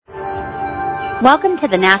Welcome to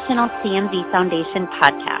the National CMV Foundation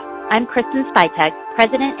podcast. I'm Kristen Spytek,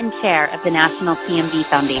 President and Chair of the National CMV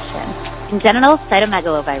Foundation. Congenital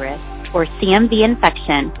cytomegalovirus, or CMV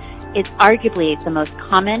infection, is arguably the most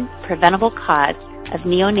common preventable cause of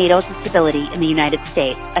neonatal disability in the United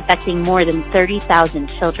States, affecting more than 30,000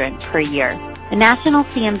 children per year. The National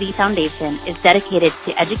CMV Foundation is dedicated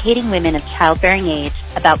to educating women of childbearing age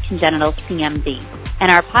about congenital CMV, and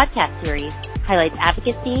our podcast series highlights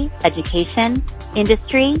advocacy, education,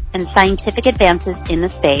 industry, and scientific advances in the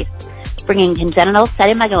space, bringing congenital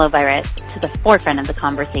cytomegalovirus to the forefront of the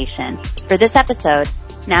conversation. For this episode,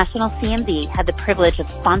 National CMV had the privilege of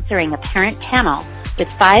sponsoring a parent panel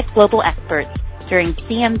with 5 global experts during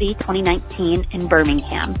CMV 2019 in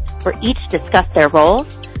Birmingham, where each discussed their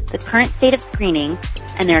roles, the current state of screening,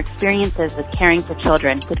 and their experiences with caring for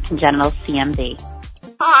children with congenital CMV.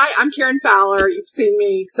 Hi, I'm Karen Fowler. You've seen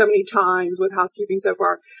me so many times with housekeeping so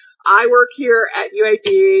far. I work here at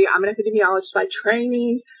UAB. I'm an epidemiologist by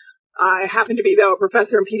training. I happen to be, though, a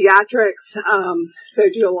professor in pediatrics, so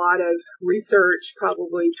do a lot of research,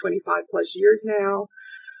 probably 25 plus years now.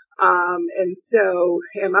 And so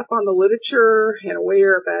am up on the literature and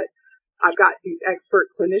aware, but I've got these expert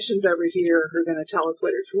clinicians over here who are going to tell us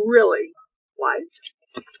what it's really like.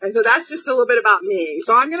 And so that's just a little bit about me.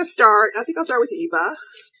 So I'm going to start, I think I'll start with Eva,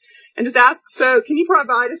 and just ask, so can you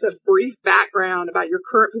provide us a brief background about your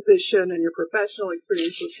current position and your professional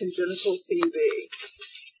experience with congenital CMV?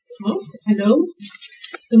 Hello.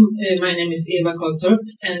 So, my name is Eva Kottorp,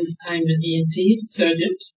 and I'm an ENT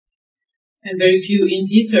surgeon. And very few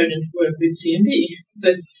ENT surgeons work with CMV,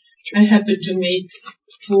 but I happened to meet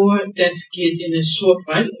 4 deaf kids in a short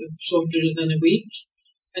while, shorter than a week.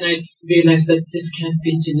 And I realized that this can't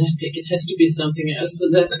be genetic. It has to be something else. So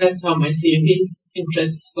that's how my CMV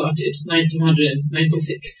interest started,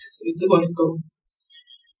 1996. So it's a while ago.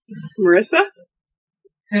 Marissa?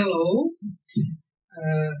 Hello.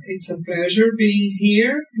 It's a pleasure being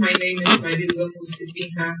here. My name is Marisa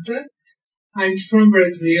Mucipinhata. I'm from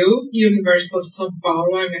Brazil, University of São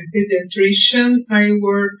Paulo. I'm a pediatrician. I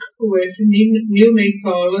work with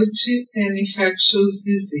neonatology and infectious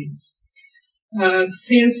disease.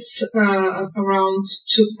 Since around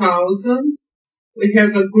 2000, we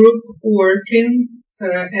have a group working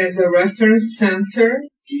as a reference center.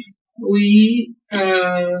 We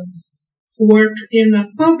work in a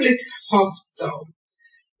public hospital.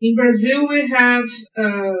 In Brazil, we have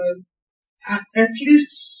at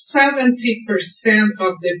least 70%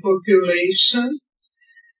 of the population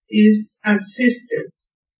is assisted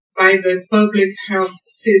by the public health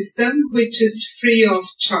system, which is free of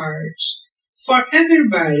charge for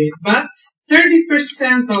everybody, but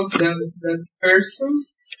 30% of the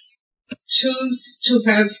persons choose to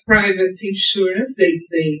have private insurance.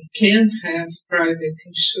 They can have private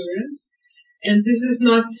insurance. And this is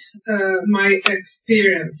not my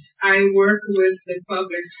experience. I work with the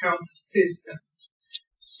public health system.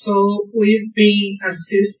 So we've been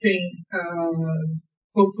assisting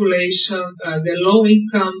population, the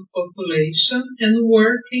low-income population, and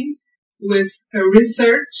working with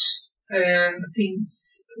research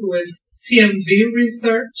things with CMV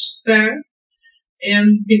research there.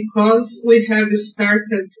 And because we have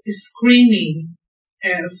started screening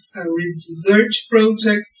as a research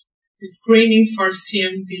project, screening for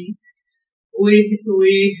CMV,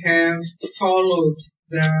 we have followed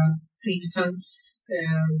the infants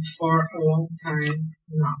for a long time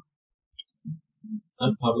now.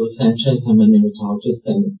 I'm Pablo Sanchez. I'm a neonatologist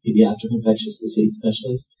and pediatric infectious disease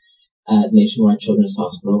specialist at Nationwide Children's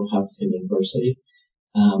Hospital, Howard University.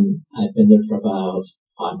 I've been there for about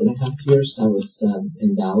 5.5 years. I was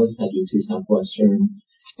in Dallas at UT Southwestern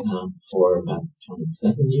for about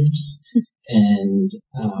 27 years. And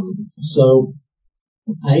so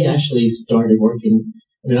I actually started working,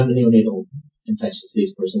 I'm a neonatal infectious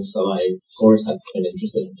disease person, so I, of course, have been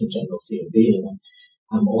interested in congenital CMV. And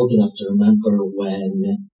I'm old enough to remember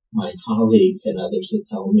when my colleagues and others would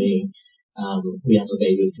tell me, we have a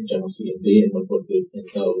baby with congenital CMV, and would we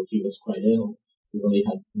go? He was quite ill. He really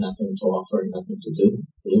had nothing to offer, nothing to do,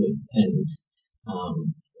 really. And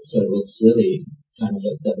so it was really kind of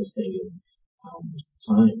a devastating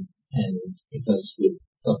time. And because we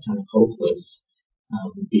felt kind of hopeless,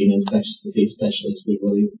 being an infectious disease specialist, we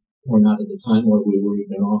really were not at the time where we were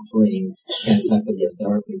even offering anticoagulant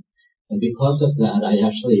therapy. And because of that, I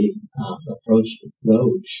actually approached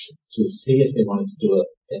Roche to see if they wanted to do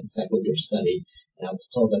an anticoagulant study. And I was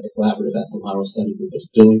told that the Collaborative Antiviral Study Group was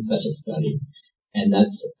doing such a study. And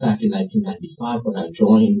that's back in 1995 when I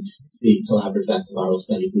joined the Collaborative Antiviral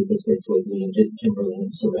Study Group with Rick Woodley and Kimberly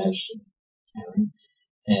and Suresh and Karen.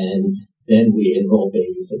 And then we enrolled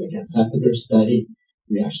babies in the Gancethavir study.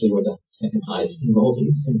 We actually were the second highest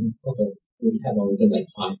enrollees, and we had only been like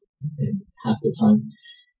 5 in half the time.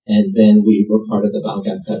 And then we were part of the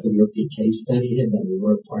Valgancethavir PK study, and then we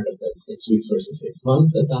were part of the 6 weeks versus 6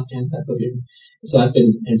 months of Valgancethavir. So I've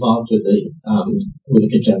been involved with the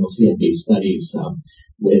congenital CMV studies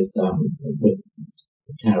with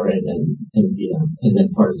Karen and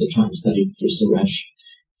then part of the TRIUMPH study through Suresh.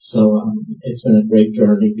 So it's been a great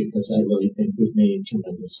journey because I really think we've made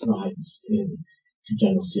tremendous strides in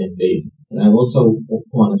congenital CMV. And I also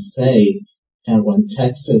want to say that when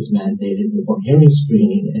Texas mandated newborn hearing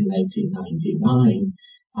screening in 1999,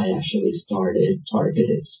 I actually started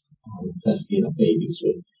targeted testing of babies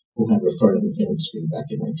who had referred on the hearing screen back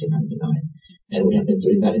in 1999. And we have been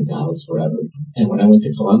doing that in Dallas forever. And when I went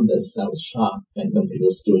to Columbus, I was shocked that nobody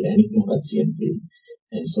was doing anything about CMV.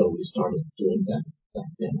 And so we started doing that back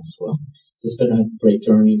then as well. It's been a great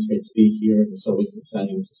journey. It's great to be here. It's always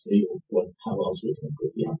exciting to see how else we can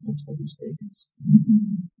improve the outcomes of these babies.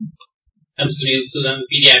 I'm Sunil Sudan,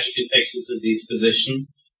 pediatric infectious disease physician.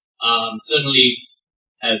 Certainly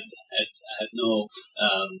had no,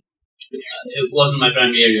 it wasn't my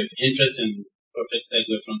primary area of interest, and perfect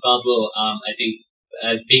segue from Pablo. I think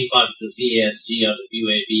as being part of the CASG out of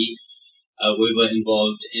UAB, we were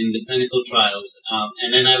involved in the clinical trials, and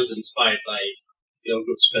then I was inspired by your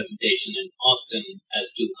group's presentation in Austin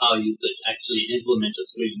as to how you could actually implement a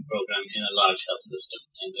screening program in a large health system,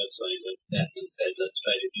 and that's why I went back and said, let's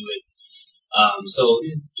try to do it. So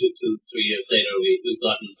 2 to 3 years later, we've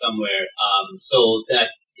gotten somewhere. So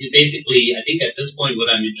that basically, I think at this point,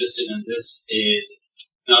 what I'm interested in this is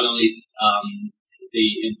not only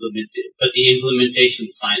the implementation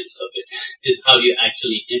science of it is how you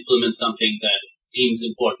actually implement something that seems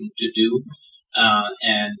important to do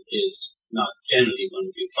and is not generally going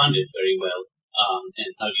to be funded very well,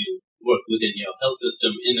 and how do you work within your health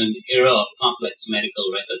system in an era of complex medical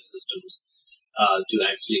record systems to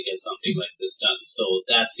actually get something like this done. So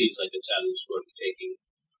that seems like a challenge worth taking.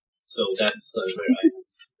 So that's where I am.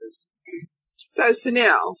 So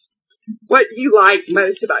Sunil, what do you like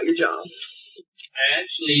most about your job? I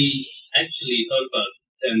actually thought about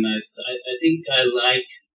it, and I think I like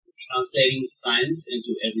translating science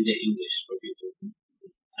into everyday English for people.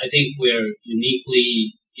 I think we're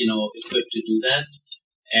uniquely, equipped to do that,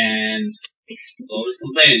 and people always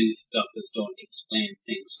complain doctors don't explain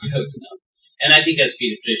things well enough. And I think as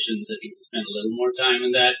pediatricians, I think we spend a little more time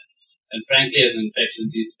in that. And frankly, as an infectious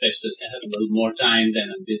disease specialist, I have a little more time than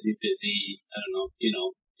a busy,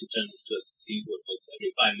 internist to see what's every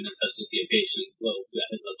 5 minutes has to see a patient. Well, I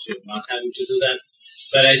had the luxury of not having to do that.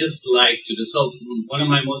 But I just like to do so. One of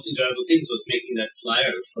my most enjoyable things was making that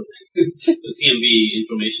flyer for the CMV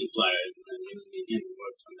information flyer, and really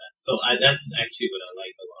worked on that. So that's actually what I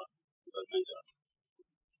like a lot about my job.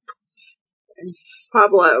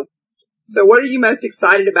 Pablo, so what are you most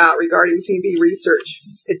excited about regarding CMV research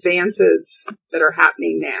advances that are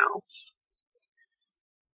happening now?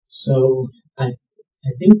 So I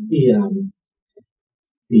think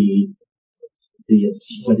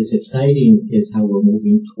what is exciting is how we're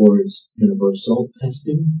moving towards universal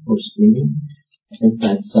testing or screening. I think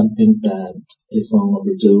that's something that is long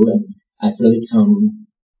overdue, and I've really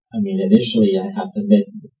initially I have to admit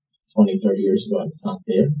 20, 30 years ago I was not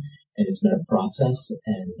there, and it's been a process,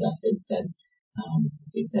 and I think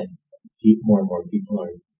that more and more people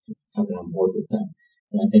are coming on board with that.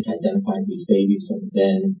 And I think identifying these babies and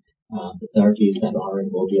then the therapies that are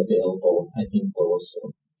and will be available, I think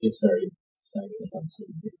is very exciting about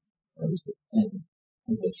CMV. And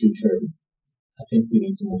in the future, I think we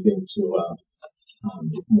need to move into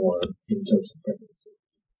more in terms of pregnancy.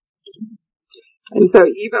 And so,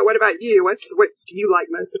 Eva, what about you? What do you like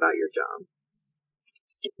most about your job?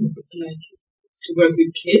 I like to work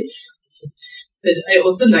with kids, but I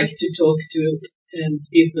also like to talk to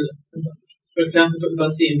people, for example,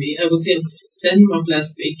 about CMV. I was in Denmark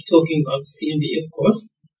last week talking about CMV, of course,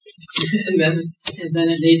 and then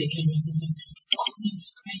a lady came in and said, "Oh,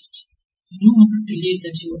 that's great. No one could believe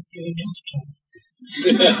that you're a doctor."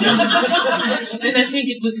 And I think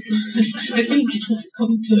it was a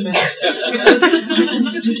compliment because I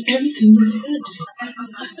understood everything you said.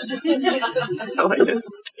 I like it.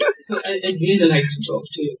 So I really like to talk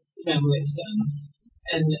to families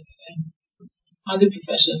and other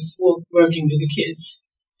professions working with the kids.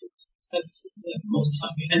 That's the most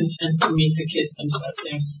fun, and to meet the kids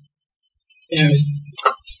themselves. There's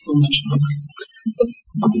so much fun.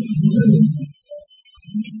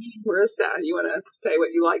 Marissa, you want to say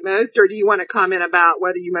what you like most, or do you want to comment about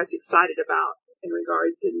what are you most excited about in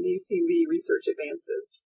regards to new CMV research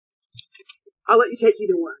advances? I'll let you take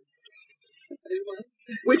either one.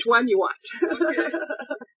 Which one you want? Okay.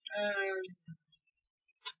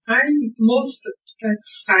 I'm most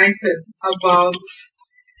excited about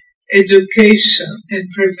education and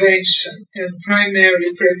prevention and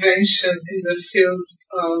primary prevention in the field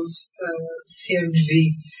of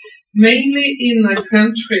CMV. Mainly in a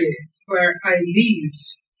country where I live,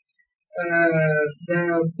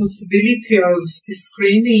 the possibility of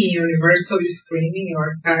screening, universal screening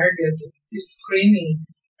or target screening,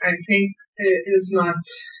 I think is not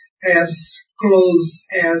as close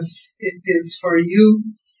as it is for you.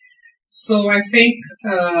 So I think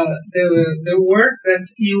the work that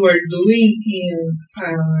you are doing in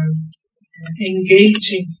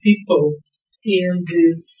engaging people in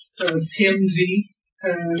this CMV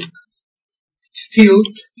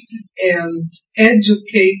field and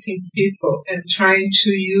educating people and trying to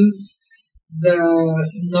use the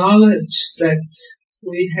knowledge that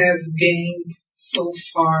we have gained so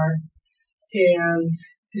far and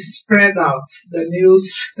spread out the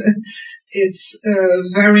news. It's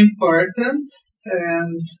very important,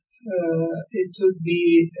 and it would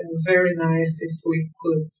be very nice if we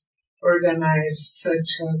could organize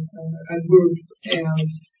such a group and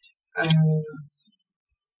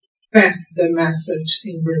pass the message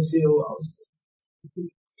in Brazil also.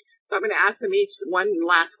 So I'm going to ask them each one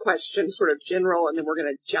last question, sort of general, and then we're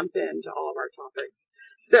going to jump into all of our topics.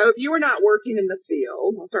 So if you were not working in the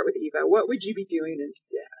field, I'll start with Eva, what would you be doing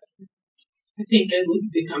instead? I think I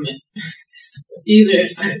would become either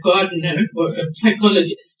a gardener or a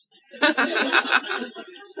psychologist.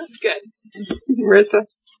 That's good. Marissa?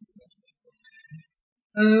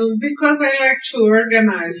 Because I like to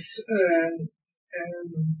organize,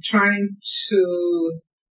 trying to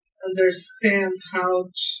understand how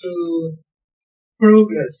to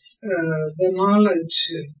progress the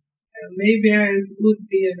knowledge. Maybe I would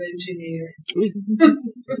be an engineer.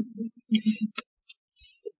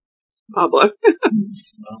 Pablo?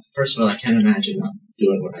 Well, first of all, I can't imagine not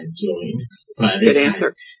doing what I'm doing. But good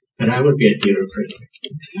answer. But I would be a theater critic.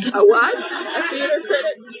 A what? A theater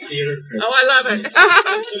critic. Theater critic. Oh, I love it.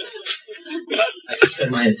 I could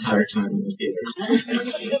spend my entire time in the theater.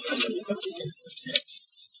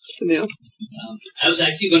 Sunil? I was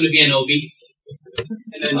actually going to be an OB.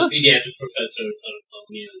 And then the pediatric professor sort of told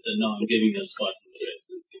me and said, no, I'm giving you a spot in the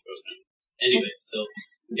residency program. Anyway, so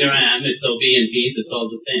here I am. It's OB and Peds. It's all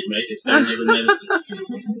the same, right? It's perinatal medicine.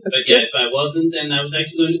 But yeah, if I wasn't, then I was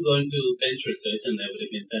actually going to go into bench research, and that would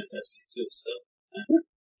have been fantastic too. So I'm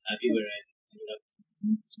happy where I ended up.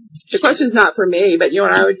 The question's not for me, but you know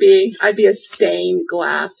what I would be? I'd be a stained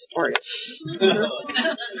glass artist.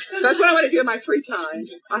 So that's what I want to do in my free time.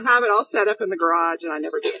 I have it all set up in the garage, and I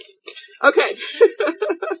never do it. Okay.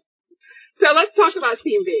 So let's talk about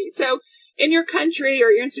CMV. So in your country or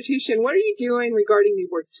your institution, what are you doing regarding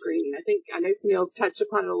newborn screening? I know Sunil's touched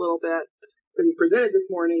upon it a little bit when he presented this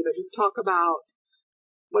morning, but just talk about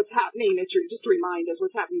what's happening just to remind us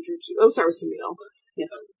what's happening at your, sorry, Sunil. Yeah.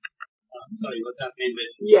 Sorry, what's happening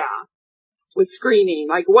with? Yeah. With screening,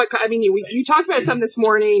 like you talked about some this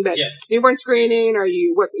morning, but newborn screening, are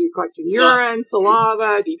you collecting urine,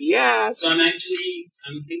 saliva, DBS? So I'm thinking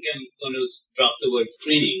I'm going to drop the word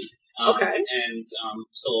screening. Okay. And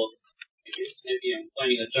so I guess maybe I'm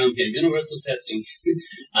finding a term here, universal testing.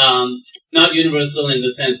 Not universal in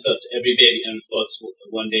the sense of every baby, and of course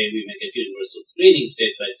one day we may get universal screening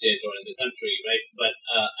state by state or in the country, right? But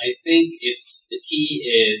I think the key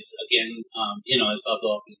is, again, as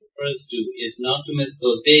Pablo often refers to, is not to miss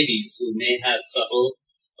those babies who may have subtle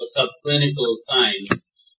or subclinical signs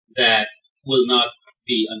that will not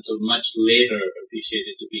be until much later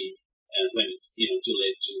appreciated to be when it's too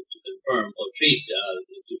late to confirm or treat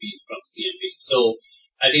to be from CMV. So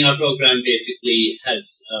I think our program basically has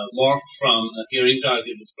morphed from a hearing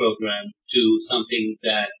targeted program to something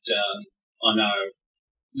that on our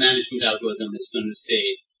management algorithm is going to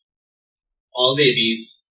say all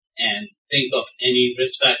babies and think of any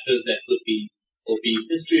risk factors that could be OB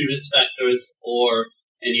history risk factors or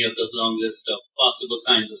any of those long list of possible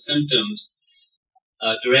signs or symptoms.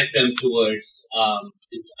 Direct them towards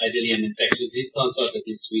ideally an infectious disease consult. At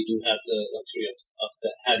least we do have the luxury of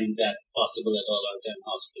having that possible at all our 10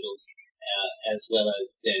 hospitals, as well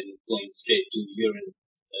as then going straight to urine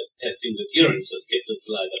testing with urine, so skip the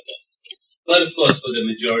saliva test. But of course, for the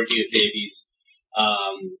majority of babies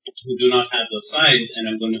who do not have those signs and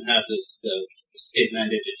are going to have the state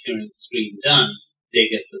mandated urine screen done, they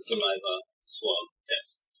get the saliva swab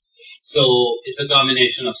test. So it's a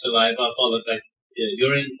combination of saliva followed by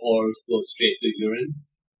urine or go straight to urine.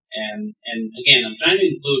 And again, I'm trying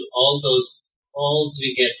to include all those calls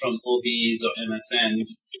we get from OBs or MFNs,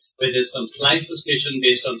 where there's some slight suspicion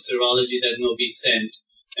based on serology that nobody sent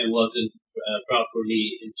and wasn't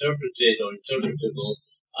properly interpreted or interpretable,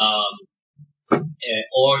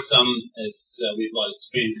 or some, as we've all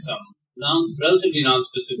experienced, some relatively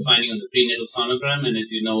non-specific finding on the prenatal sonogram. And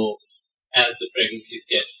as you know, as the pregnancies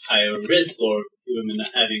get higher risk, or women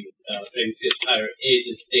are having pregnancy at higher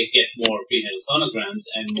ages, they get more prenatal sonograms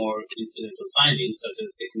and more incidental findings, such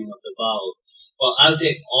as thickening of the bowel. Well, I'll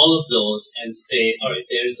take all of those and say, all right,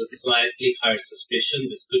 there is a slightly higher suspicion.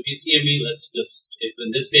 This could be CMV. Let's just, when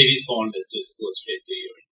this baby's born, let's just go straight to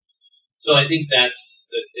urine. So I think that's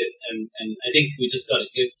it. And I think we just got a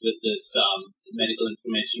gift with this medical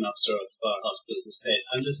information officer of our hospital who said,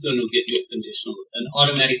 I'm just going to give you an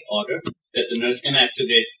automatic order that the nurse can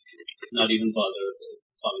activate, not even bother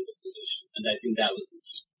calling the physician. And I think that was the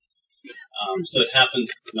key. So it happens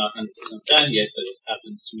not 100% time yet, but it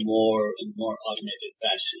happens more in more automated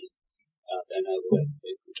fashion than I would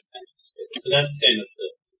anticipate. So that's kind of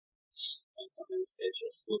the stage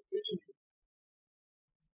of what we're doing.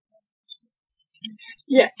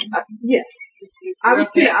 Yeah, yes. I was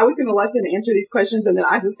gonna let them answer these questions, and then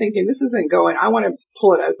I was thinking this isn't going. I want to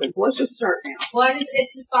pull it open, so let's just start now. Well,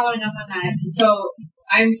 it's just following up on that. So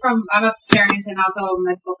I'm a parent and also a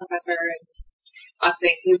medical professor and lots of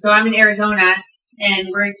things. So I'm in Arizona, and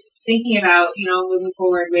we're thinking about, moving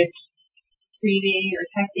forward with screening or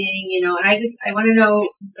testing, and I want to know,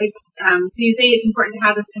 so you say it's important to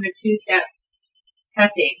have this kind of two-step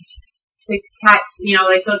testing to catch,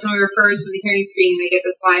 so if somebody refers for the hearing screen, they get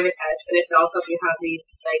the saliva test, but if you have these,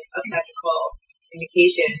 obstetrical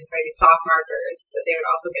indications, right, these soft markers, that they would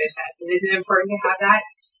also get a test. And is it important to have that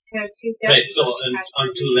kind of two-step? Right, so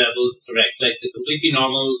on two levels, correct. Like the completely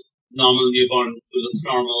normal newborn who looks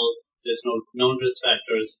normal, there's no known risk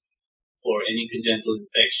factors for any congenital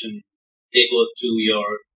infection. They go to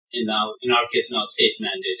in our case now,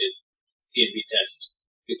 state-mandated CMV test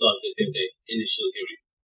because they did the initial hearing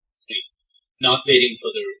screen. Not waiting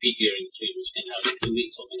for the repeat hearing screen, which can happen in 2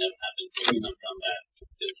 weeks or may never happen. It may not come back.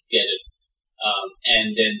 Just get it.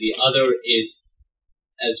 And then the other is,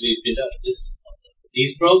 as we've been,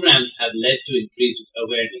 these programs have led to increased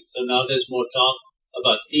awareness. So now there's more talk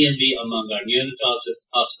about CMV among our neonatologists,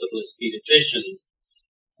 hospitalists, pediatricians,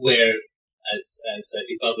 where, as I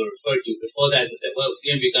think Pablo referred to, before that they said, well,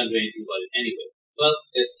 CMV can't do anything about it anyway. Well,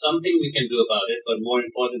 there's something we can do about it, but more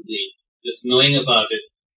importantly, just knowing about it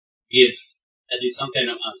gives at least some kind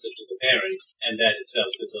of answer to the parent, and that itself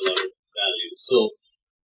is a lot of value. So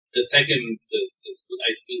the second,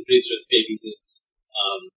 increased risk babies is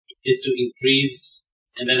to increase,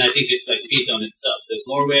 and then I think it feeds on itself. There's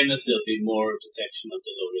more awareness, there'll be more detection of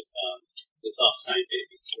the low risk, the soft sign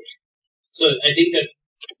babies. So I think that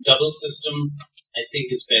double system, I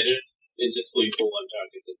think, is better than just going for one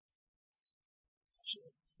target.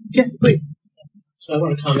 Yes, please. So I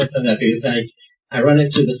want to comment on that because I run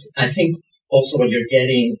into this. I think also what you're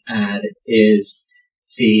getting at is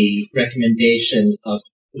the recommendation of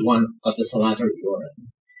one of the saliva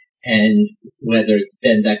urine and whether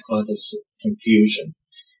then that causes confusion.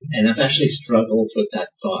 And I've actually struggled with that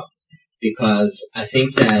thought because I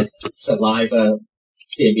think that saliva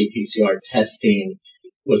CMV PCR testing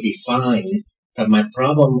would be fine, but my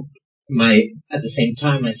problem, at the same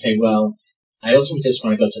time I say, well, I also just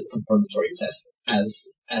want to go to the confirmatory test as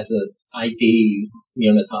a ID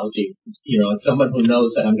neonatology, someone who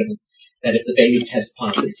knows that that if the baby tests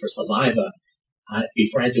positive for saliva,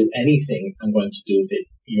 before I do anything, I'm going to do the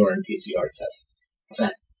urine PCR test. I've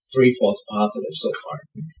had 3 false positives so far.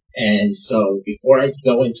 And so before I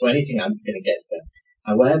go into anything, I'm going to get them.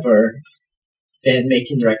 However, then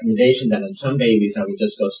making the recommendation that on some babies I would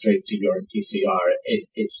just go straight to urine PCR,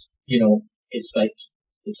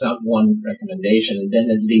 it's not one recommendation, and then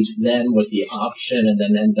it leaves them with the option and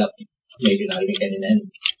then end up maybe not even getting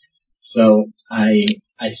any. So I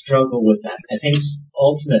struggle with that. I think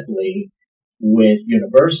ultimately with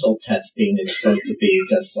universal testing it's going to be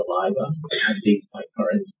just saliva, at least by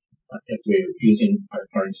current, if we're using our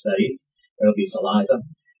current studies, it'll be saliva.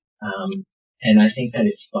 And I think that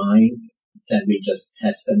it's fine that we just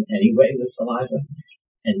test them anyway with saliva.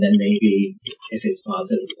 And then maybe if it's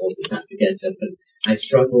positive, we'll just have to get them. But I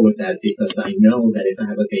struggle with that because I know that if I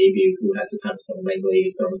have a baby who has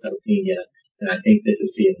hepatosplenomegaly, thrombocytopenia, and I think this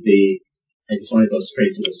is CMV, I just want to go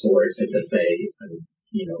straight to the source and just say, I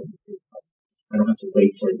don't have to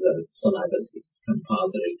wait for the saliva to become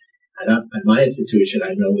positive. At my institution,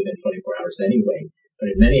 I know within 24 hours anyway.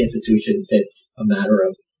 But in many institutions, it's a matter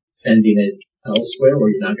of sending it elsewhere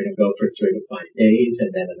where you're not going to go for 3 to 5 days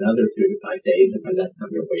and then another 3 to 5 days, and by that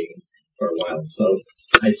time you're waiting for a while. So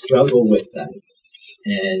I struggle with that.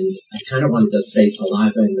 And I kind of want to just say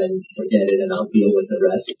saliva and then forget it, and I'll deal with the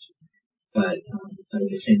rest. But at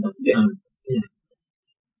the same time, yeah.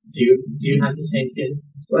 Do you have the same feeling?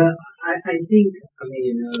 Well, I think,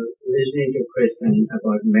 listening to Kristen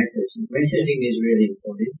about messaging is really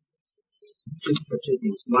important for two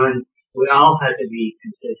things. One, we all have to be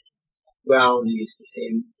consistent. We all use the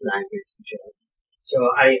same language to judge. So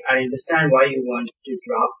I understand why you want to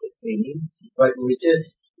drop the screening, but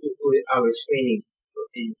our screening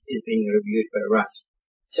is being reviewed by Russ.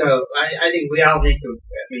 So I think we all need to,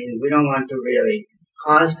 we don't want to really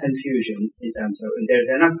cause confusion in terms of, and there's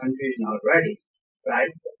enough confusion already, right?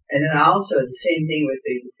 And then also the same thing with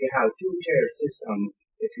if you have two-tier system,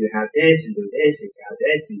 if you have this and do this, if you have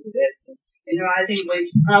this and do this. I think we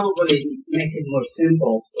probably make it more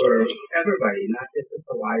simple for everybody, not just the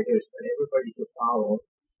providers, but everybody to follow,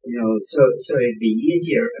 so it'd be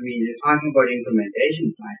easier. You're talking about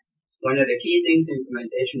implementation science. One of the key things in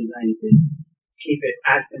implementation science is keep it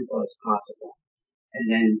as simple as possible and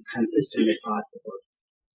then consistent as possible.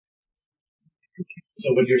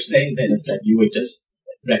 So what you're saying then is that you would just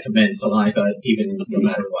recommend saliva even no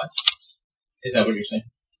matter what? Is that what you're saying?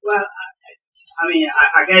 Well,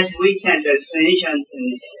 I guess we tend as clinicians, and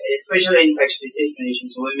especially infectious disease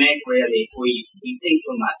clinicians, we think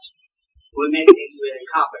too much. We make things really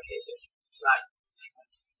complicated, right?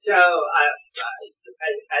 So,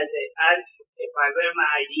 if I wear my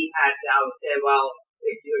ID hat, I would say, well,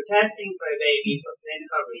 if you're testing for a baby for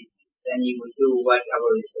clinical reasons, then you would do whatever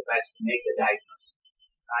is the best to make the diagnosis,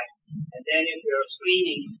 right? And then if you're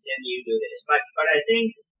screening, then you do this. But I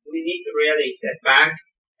think we need to really step back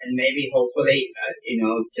and maybe hopefully,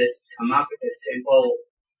 just come up with a simple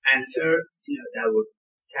answer, that would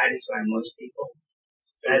satisfy most people.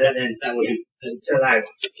 Rather than that would be saliva.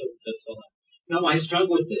 No, I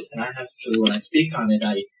struggle with this, and I have to, when I speak on it,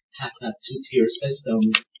 I have that two-tier system,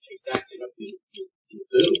 exactly what you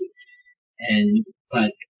do.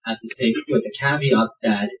 But at the same, with the caveat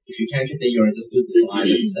that if you can't get the urine, just do the saliva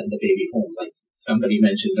and send the baby home, like somebody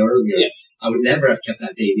mentioned earlier. Yeah. I would never have kept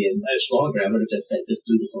that baby in much longer. I would have just said, just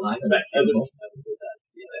do the saliva. Right. I would do that.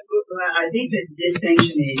 Yeah. Well, I think the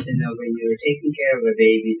distinction is, when you're taking care of a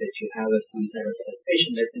baby that you have some sort of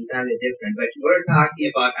suspicion, that's entirely different. But we're talking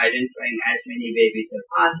about identifying as many babies as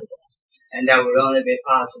possible. And that would only be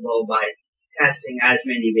possible by testing as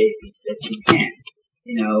many babies that you can.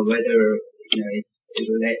 Whether it's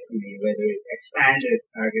expanded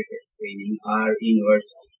targeted screening or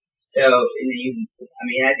universal. So,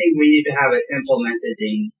 I think we need to have a simple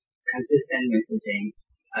messaging, consistent messaging,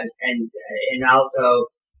 and also,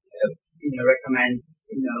 recommend,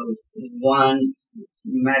 one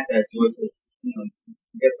method versus,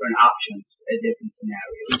 different options at different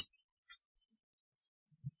scenarios.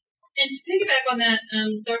 And to piggyback on that,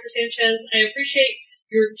 Dr. Sanchez, I appreciate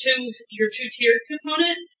your two-tiered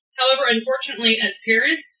component. However, unfortunately, as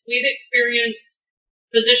parents, we've experienced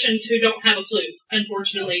physicians who don't have a clue,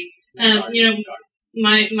 unfortunately.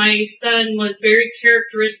 My son was very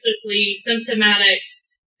characteristically symptomatic,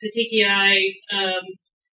 petechiae,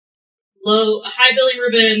 high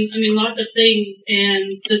bilirubin, lots of things,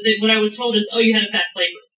 and what I was told is, you had a fast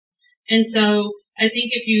labor. And so, I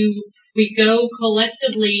think if we go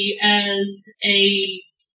collectively as a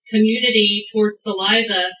community towards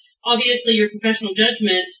saliva, obviously your professional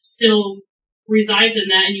judgment still resides in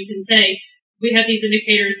that, and you can say, we have these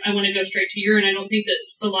indicators, I want to go straight to urine. I don't think that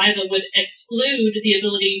saliva would exclude the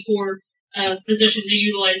ability for a physician to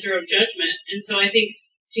utilize their own judgment. And so I think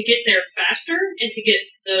to get there faster and to get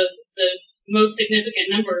the most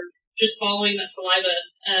significant number, just following that saliva,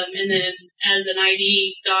 and then as an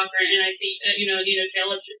ID doc or an NIC,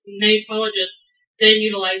 neonatologist, then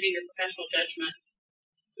utilizing your professional judgment.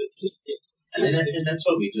 And that's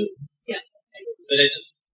what we do. Yeah. But I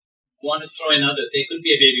just want to throw in they could be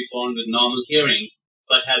a baby born with normal hearing,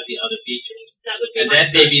 but has the other features. That would be and that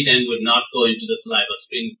son. Baby then would not go into the saliva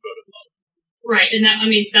screening protocol. Right, and that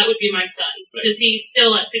would be my son, because he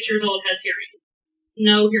still at 6 years old has hearing.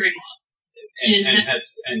 No hearing loss. And it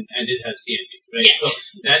has CMV, right? Yes. So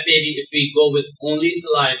that baby, if we go with only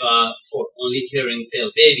saliva for only hearing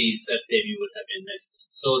failed babies, that baby would have been missed.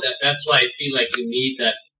 So that's why I feel like you need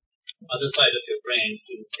that other side of your brain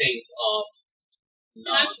to think of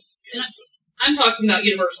I'm talking about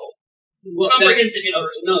universal. Comprehensive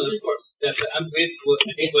universal. No, of course. I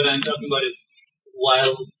think what I'm talking about is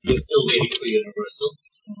while we're still waiting for universal,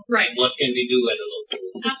 right? What can we do at a local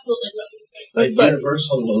level? Absolutely. But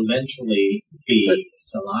universal will eventually be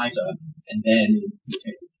saliva, and then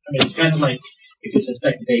it's kind of like if you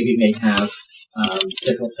suspect the baby may have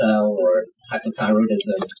sickle cell or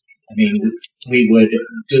hypothyroidism. We would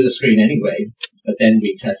do the screen anyway, but then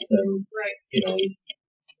we test them,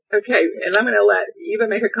 Okay, and I'm going to let Eva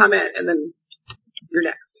make a comment, and then you're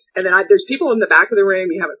next. And then there's people in the back of the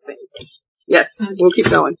room you haven't seen. Yes, we'll keep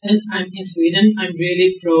going. And I'm in Sweden. I'm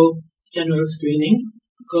really pro general screening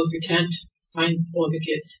because we can't find all the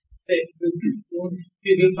kids.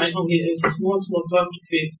 We will find only a small part if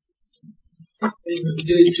we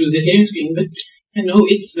do it through the hearing screen. But I know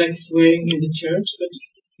it's like swearing in the church, but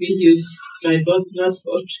we use blood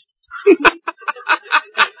spot.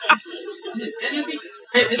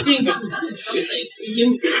 I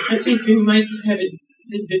think we might have a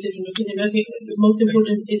little bit different opinion. I think the most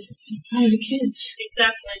important is to find the kids.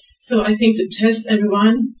 Exactly. So I think to test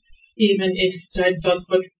everyone, even if dried blood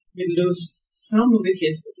spot will lose some of the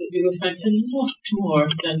kids, we will find a lot more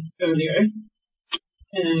than earlier.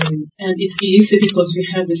 And it's easy because we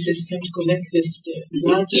have the system to collect this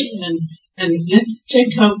blood, and let's check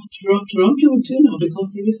how Toronto will do now,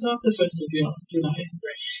 because they will start the 1st of July.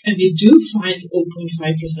 And we do find 0.5%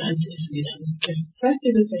 in Sweden,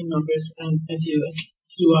 exactly the same numbers as US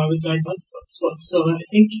through our dried blood spots. So I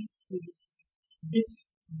think it's...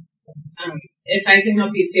 if I can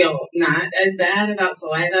help you feel not as bad about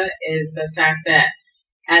saliva, is the fact that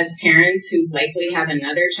as parents who likely have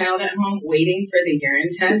another child at home, waiting for the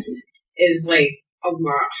urine test is like a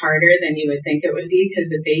lot harder than you would think it would be, because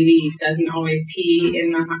the baby doesn't always pee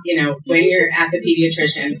in the, when you're at the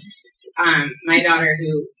pediatrician. My daughter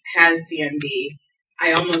who has CMV,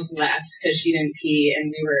 I almost left because she didn't pee,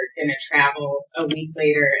 and we were going to travel a week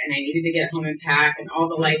later, and I needed to get home and pack and all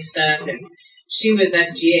the life stuff, and she was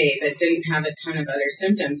SGA but didn't have a ton of other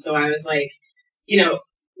symptoms. So I was like,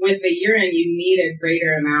 with the urine, you need a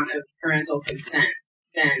greater amount of parental consent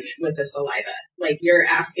than with the saliva. Like, you're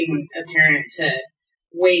asking a parent to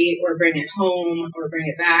wait or bring it home or bring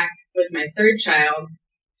it back. With my third child,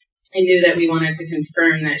 I knew that we wanted to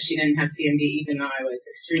confirm that she didn't have CMV, even though I was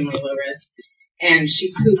extremely low risk. And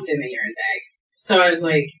she pooped in the urine bag. So I was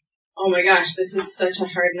like, oh my gosh, this is such a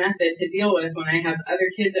hard method to deal with when I have other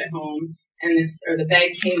kids at home. And the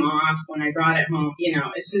bag came off when I brought it home.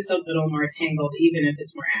 It's just a little more tangled, even if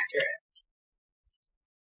it's more accurate.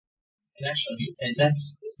 And actually,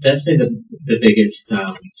 that's been the biggest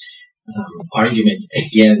argument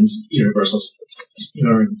against universal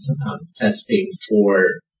urine testing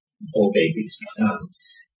for all babies,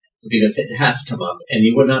 because it has come up, and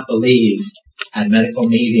you would not believe at medical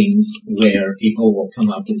meetings where people will come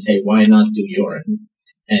up and say, "Why not do urine?"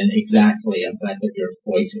 And exactly, I'm glad that you're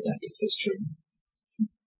voicing that, because it's true.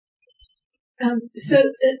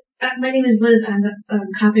 My name is Liz. I'm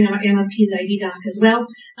a PhD doc as well,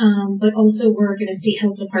 but also work in a state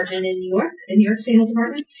health department in New York State Health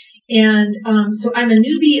Department. And so I'm a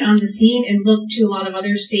newbie on the scene and look to a lot of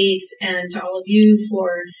other states and to all of you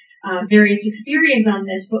for various experience on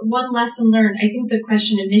this. But one lesson learned, I think the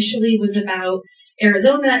question initially was about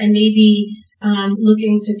Arizona and maybe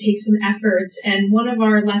looking to take some efforts. And one of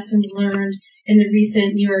our lessons learned in the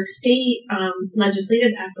recent New York State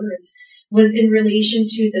legislative efforts was in relation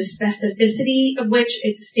to the specificity of which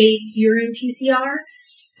it states urine PCR.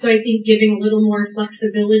 So I think giving a little more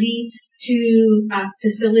flexibility to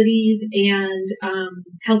facilities and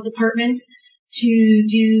health departments to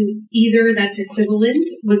do either that's equivalent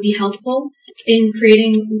would be helpful in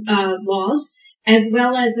creating laws, as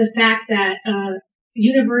well as the fact that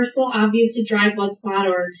universal, obviously dried blood spot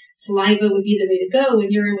or saliva would be the way to go, and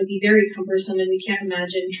urine would be very cumbersome, and we can't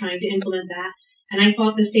imagine trying to implement that. And I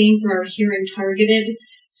thought the same for our hearing targeted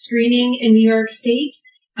screening in New York State.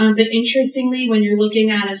 But interestingly, when you're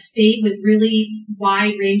looking at a state with really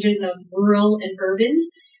wide ranges of rural and urban,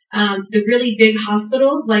 the really big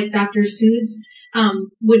hospitals like Dr. Sood's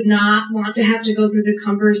would not want to have to go through the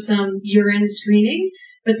cumbersome urine screening.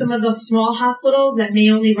 But some of the small hospitals that may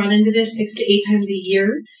only run into this 6 to 8 times a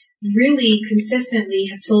year really consistently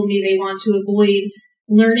have told me they want to avoid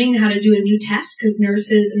learning how to do a new test, because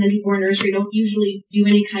nurses in the newborn nursery don't usually do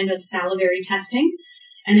any kind of salivary testing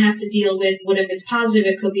and have to deal with what if it's positive,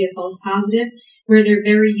 it could be a false positive, where they're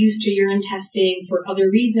very used to urine testing for other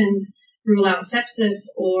reasons, rule out sepsis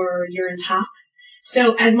or urine tox.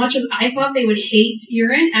 So as much as I thought they would hate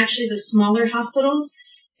urine, actually the smaller hospitals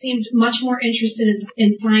seemed much more interested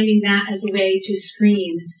in finding that as a way to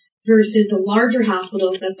screen versus the larger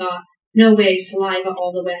hospitals that thought, no way, saliva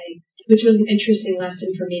all the way, which was an interesting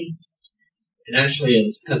lesson for me. And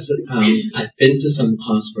actually, I've been to some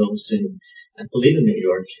hospitals I believe in New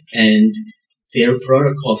York, and their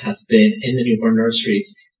protocol has been in the newborn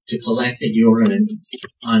nurseries to collect the urine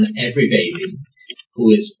on every baby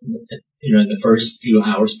who is, in the first few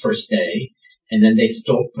hours, first day, and then they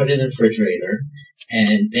put it in the refrigerator,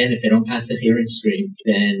 and then if they don't pass the hearing screen,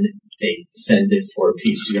 then they send it for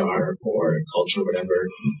PCR or culture, whatever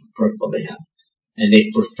protocol they have. And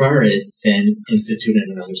they prefer it than institute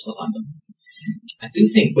in another saliva. I do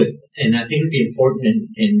think and I think it'd be important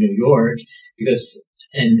in New York because,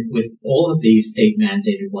 and with all of these state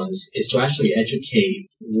mandated ones, is to actually educate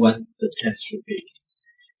what the test should be.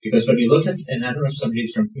 Because when you look at, and I don't know if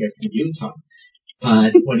somebody's from here from Utah,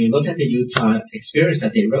 but when you look at the Utah experience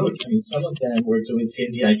that they wrote, I mean, some of them were doing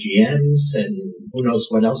CMV IgMs and who knows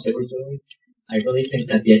what else they were doing. I really think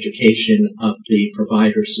that the education of the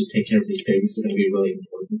providers who take care of these babies is going to be really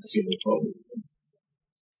important as you move forward.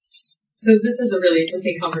 So this is a really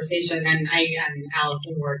interesting conversation, and I am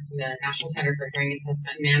Allison Ward from the National Center for Hearing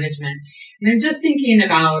Assessment and Management, and I'm just thinking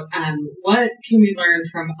about what can we learn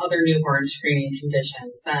from other newborn screening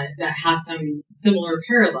conditions that have some similar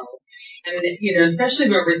parallels, and especially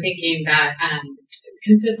where we're thinking that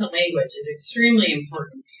consistent language is extremely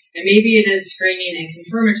important. And maybe it is screening and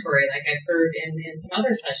confirmatory, like I've heard in some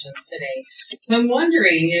other sessions today. So I'm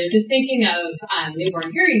wondering, just thinking of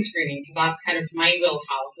newborn hearing screening, because that's kind of my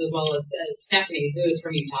wheelhouse, as well as Stephanie, who is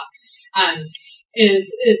from Utah, is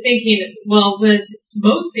thinking, well, with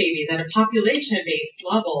most babies at a population-based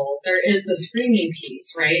level, there is the screening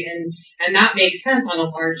piece, right? And that makes sense on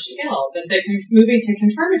a large scale. But moving to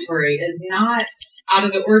confirmatory is not out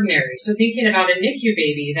of the ordinary. So thinking about a NICU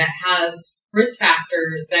baby that has risk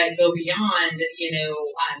factors that go beyond,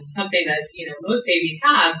 something that, most babies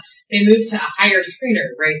have, they move to a higher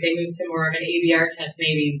screener, right? They move to more of an ABR test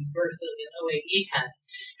maybe versus an OAE test.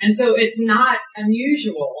 And so it's not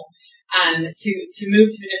unusual, to move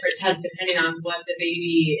to a different test depending on what the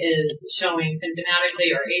baby is showing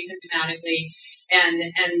symptomatically or asymptomatically.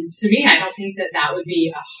 And to me, I don't think that would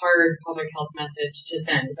be a hard public health message to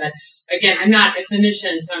send. But again, I'm not a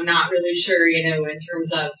clinician, so I'm not really sure, in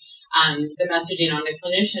terms of the messaging on the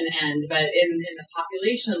clinician end, but in the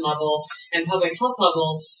population level and public health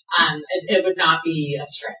level, it would not be a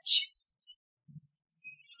stretch.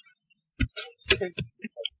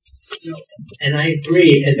 And I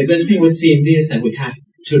agree. And the good thing with CMV is that we have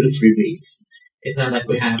 2 to 3 weeks. It's not like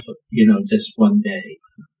we have, just one day.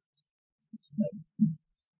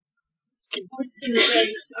 I was going to say,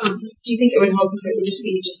 do you think it would help if it would just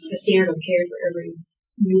be a standard of care for every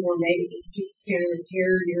newborn baby? Just standard of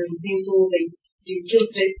care, urine sample, they do pill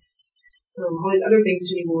sticks, all these other things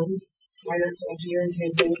to newborns. Why not collect a urine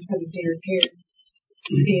sample as a standard of care?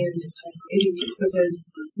 And test babies, because,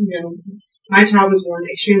 my child was born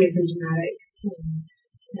extremely symptomatic.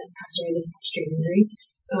 Passed away this past January.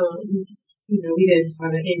 We did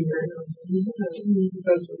find an urine on him.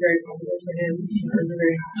 Those were very positive for him. His numbers were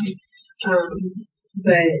very high.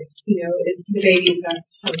 But, it's the babies that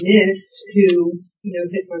are missed who,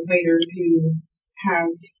 6 months later, who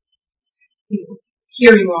have,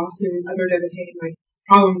 hearing loss and other devastating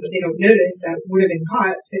problems that they don't notice that would have been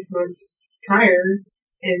caught 6 months prior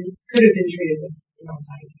and could have been treated with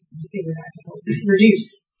outside things like that to help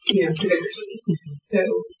reduce, severity. So,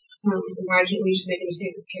 why can't we just make it a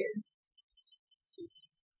standard of care?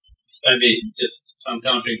 I mean, just I'm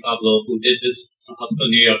countering Pablo, who did this hospital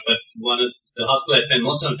in New York, but one of the hospital I spend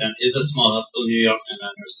most of the time is a small hospital in New York, and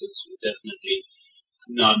our nurses would definitely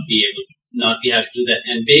not be able to do that.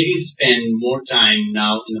 And babies spend more time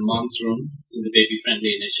now in the mom's room in the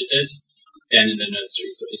baby-friendly initiatives than in the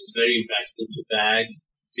nursery. So it's very impractical to bag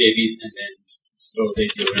babies and then throw the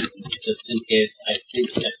urine just in case. I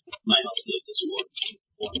think that my hospital just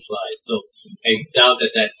won't fly. So I doubt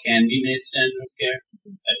that can be made standard of care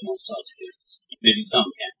at most hospitals. Maybe some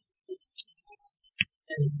can.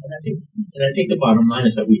 And I think the bottom line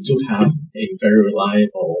is that we do have a very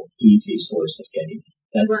reliable, easy source of getting it.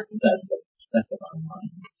 That's the bottom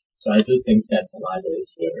line. So I do think that saliva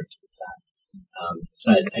is where it's at.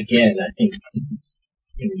 But again, I think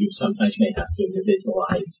you sometimes may have to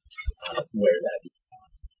individualize where that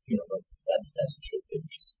that's true.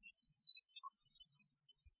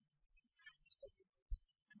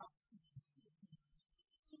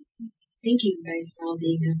 Thank you guys for all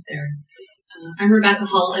being up there. I'm Rebecca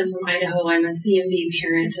Hall. I'm from Idaho. I'm a CMV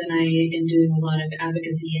parent, and I am doing a lot of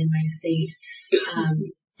advocacy in my state.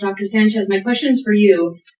 Dr. Sanchez, my question is for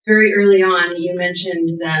you. Very early on, you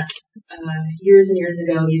mentioned that years and years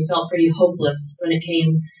ago, you felt pretty hopeless when it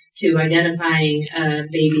came to identifying a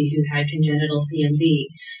baby who had congenital CMV.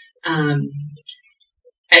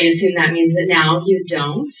 I assume that means that now you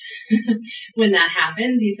don't. When that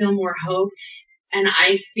happens, you feel more hope. And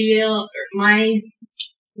I feel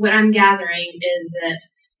what I'm gathering is that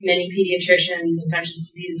many pediatricians,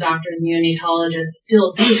 infectious disease doctors, neonatologists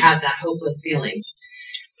still do have that hopeless feeling.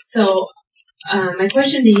 So My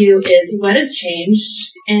question to you is, what has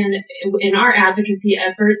changed? And in our advocacy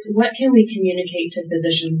efforts, what can we communicate to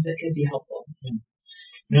physicians that could be helpful?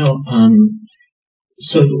 No,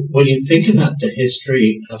 so when you think about the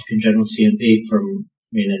history of congenital CMV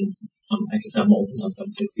I guess I'm old enough,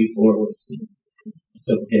 I'm 64 with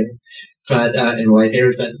little hair, and white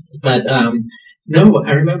hair, no,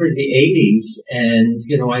 I remember the 80s, and,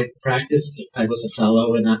 I was a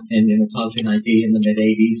fellow in neonatology and ID in the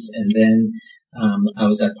mid-80s, and then, I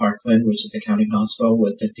was at Parkland, which is a county hospital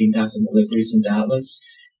with 15,000 deliveries in Dallas,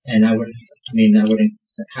 and I would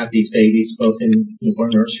have these babies both in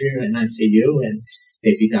newborn nursery and ICU, and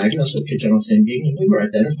they'd be diagnosed with congenital CMV, and we were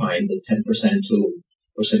identifying the 10% who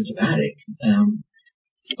were symptomatic.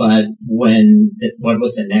 But what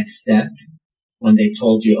was the next step when they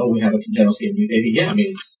told you, we have a congenital CMV baby? Yeah, I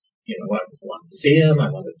wanted to see him, I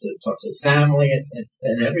wanted to talk to the family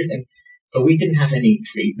and everything, but we didn't have any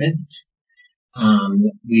treatment.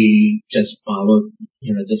 We just followed,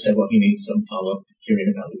 just said, he needs some follow-up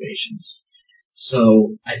hearing evaluations.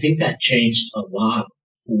 So I think that changed a lot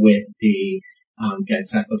with the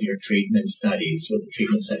ganciclovir treatment studies, with the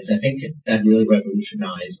treatment studies. I think that really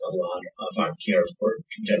revolutionized a lot of our care for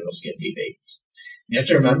congenital CMV babies. You have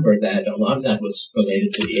to remember that a lot of that was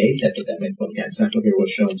related to the AIDS epidemic when ganciclovir was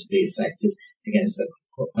shown to be effective against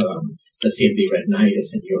the CMV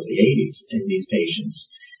retinitis in the early 80s in these patients.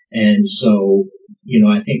 And so,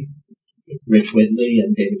 I think Rich Whitley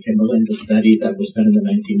and David Kimberlin, the study that was done in the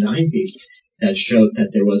 1990s, that showed that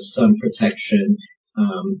there was some protection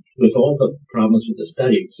with all the problems with the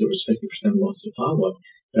study, because there was 50% loss to follow-up.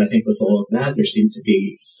 But I think with all of that, there seemed to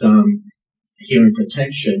be some hearing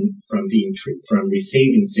protection from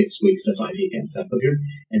receiving 6 weeks of IV ganciclovir.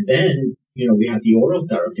 And then, we have the oral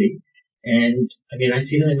therapy. And, I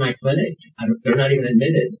see them in my clinic. They're not even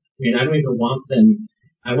admitted. I don't even want them.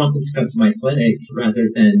 I want them to come to my clinic rather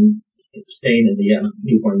than staying in the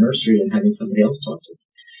newborn nursery and having somebody else talk to them.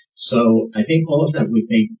 So I think all of that, we've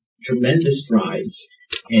made tremendous strides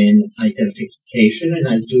in identification, and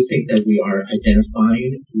I do think that we are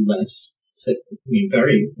identifying less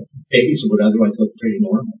babies who would otherwise look pretty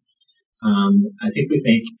normal. I think we've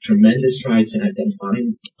made tremendous strides in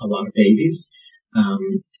identifying a lot of babies.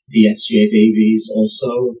 The SGA babies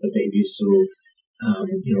also, the babies who,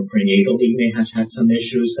 prenatally may have had some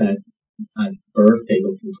issues that at birth they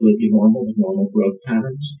look completely normal with normal growth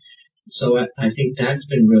patterns. So I think that's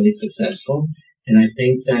been really successful. And I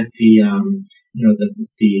think that the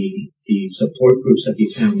support groups that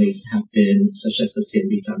these families have been, such as the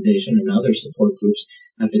CMV Foundation and other support groups,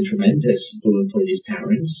 have been tremendous for these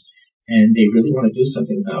parents. And they really want to do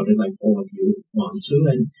something about it, like all of you want to.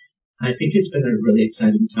 And I think it's been a really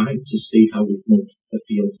exciting time to see how we've moved the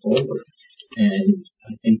field forward. And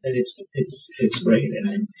I think that it's great.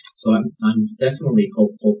 And I'm definitely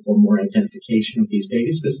hopeful for more identification of these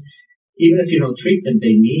babies, because even if you don't treat them,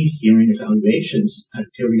 they need hearing evaluations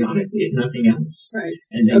periodically, if nothing else. Right.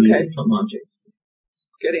 And they need some logic.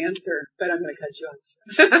 Good answer, but I'm going to cut you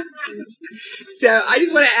off. So I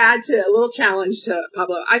just want to add to a little challenge to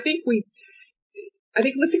Pablo. I think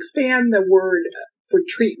let's expand the word for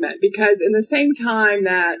treatment, because in the same time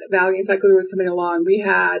that valganciclovir was coming along, we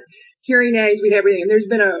had hearing aids, we had everything, and there's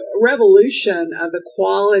been a revolution of the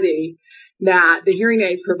quality that the hearing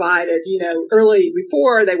aids provided, early.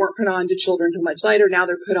 Before they weren't put on to children until much later. Now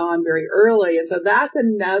they're put on very early. And so that's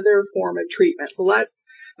another form of treatment. So let's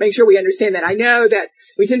make sure we understand that. I know that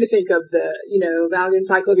we tend to think of the,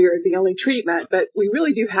 valganciclovir as the only treatment, but we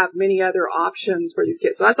really do have many other options for these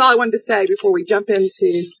kids. So that's all I wanted to say before we jump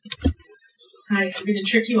into. Hi, I'm going to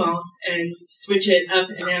trick you all and switch it up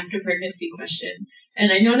and ask a pregnancy question. And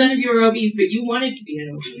I know none of you are OBs, but you wanted to be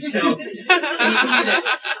an OB, so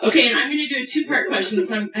okay, and I'm going to do a two-part question,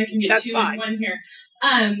 so I can get That's two fine. In one here.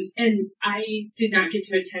 And I did not get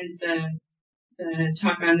to attend the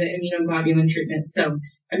talk on the immunoglobulin treatment, so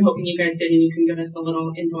I'm hoping you guys did, and you can give us a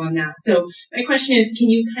little info on that. So my question is, can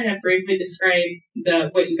you kind of briefly describe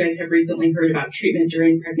what you guys have recently heard about treatment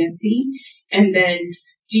during pregnancy? And then,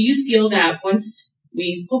 do you feel that once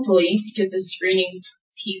we hopefully get the screening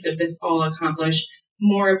piece of this all accomplished,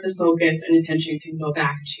 more of the focus and attention can go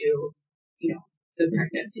back to, the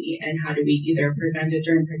pregnancy, and how do we either prevent it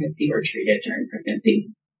during pregnancy or treat it during pregnancy?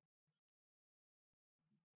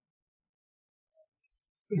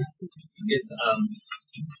 Yes,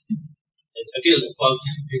 I feel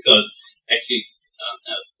because actually,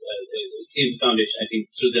 the CMV Foundation, I think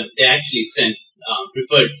through them, they actually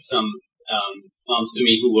referred some moms to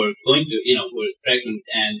me who were going to, who were pregnant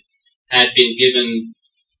and had been given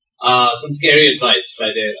some scary advice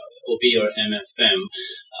by their OB or MFM,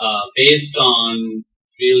 based on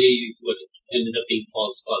really what ended up being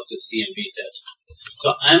false positive CMV tests.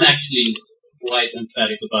 So I'm actually quite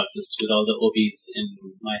emphatic about this with all the OBs in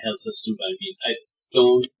my health system. I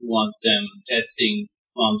don't want them testing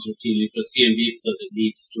moms routinely for CMV because it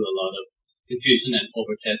leads to a lot of confusion and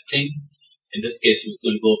over-testing. In this case, he was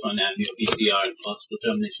going to go for an amnio PCR and possible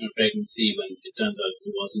termination of pregnancy when it turns out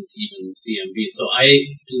it wasn't even CMV. So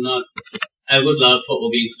I would love for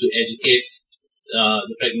OBs to educate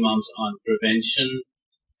the pregnant moms on prevention.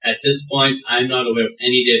 At this point, I'm not aware of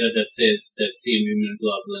any data that says that CMV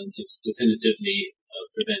immunoglobulin is definitively a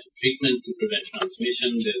preventive treatment to prevent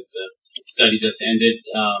transmission. There's a study just ended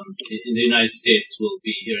in the United States. We'll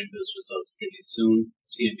be hearing those results pretty soon.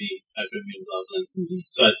 CMV hyperimmunoglobulin. Mm-hmm.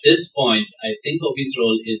 So at this point, I think OB's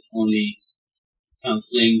role is only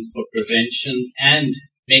counseling for prevention and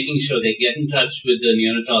making sure they get in touch with the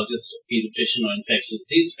neonatologist, pediatrician, or infectious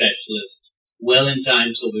disease specialist well in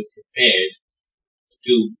time so we're prepared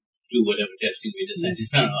to do whatever testing we decide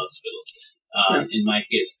in our hospital. Right. In my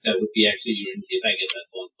case, that would be actually urine if I get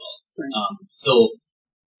that phone call. Right. So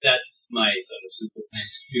that's my sort of simple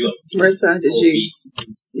view of Marissa,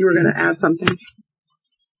 you were going to add something?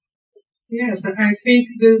 Yes, I think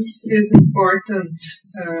this is important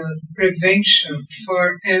prevention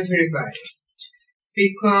for everybody,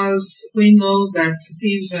 because we know that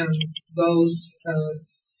even those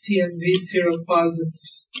CMV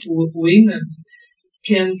seropositive women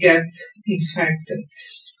can get infected,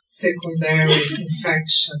 secondary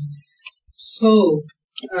infection. So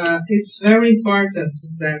it's very important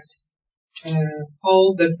that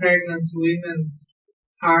all the pregnant women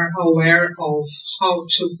are aware of how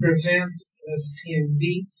to prevent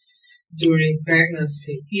CMV during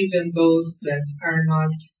pregnancy, even those that are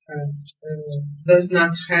not does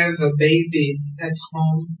not have a baby at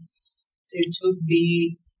home. It would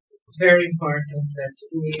be very important that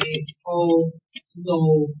we all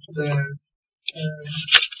know the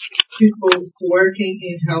people working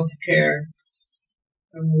in healthcare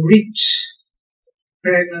reach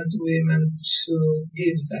pregnant women to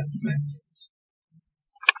give that message.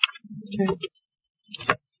 Okay.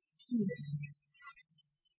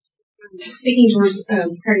 Speaking towards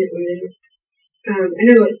pregnant women, I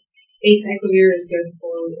know acyclovir is good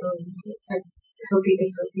for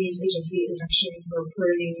herpes, HSV infection,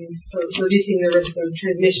 for reducing the risk of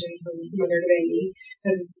transmission from mother to baby.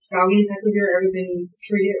 Has valganciclovir ever been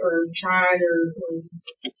treated or tried or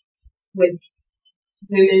with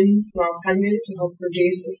women while pregnant to help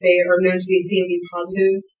reduce if they are known to be CMV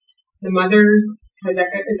positive? The mother, has that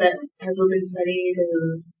ever been studied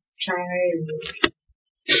or tried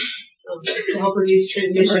to help reduce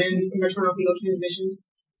transmission, maternal fetal transmission?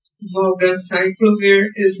 Valganciclovir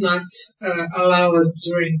is not allowed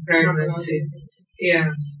during pregnancy.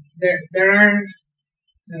 Yeah, there are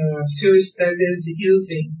few studies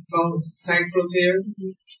using valganciclovir,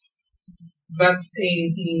 but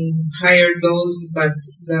in higher dose, but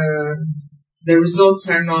the results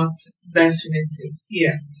are not definitive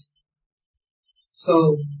yet.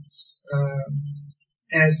 So,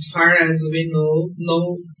 as far as we know,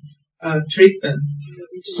 no treatment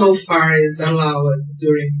so far is allowed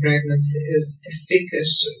during pregnancy is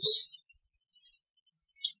efficacious.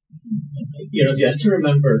 You have to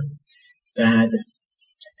remember that,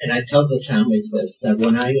 and I tell the families this, that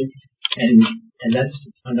when and that's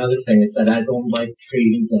another thing, is that I don't like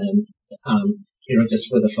treating them, just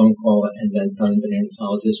with a phone call and then telling the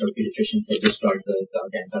neonatologist or pediatrician to just start the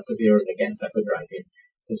valganciclovir or the ganciclovir.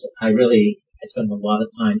 Because I spend a lot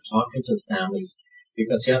of time talking to the families,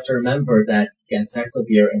 because you have to remember that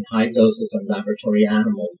ganciclovir in high doses in laboratory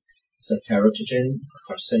animals is a teratogen, a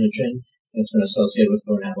carcinogen, and it's been associated with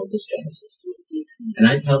neonatal dysgenesis. And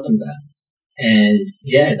I tell them that. And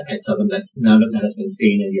yet, I tell them that none of that has been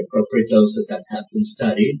seen in the appropriate doses that have been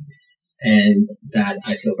studied, and that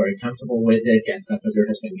I feel very comfortable with it. Ganciclovir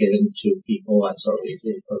has been given to people as early as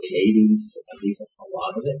the early 80s, at least a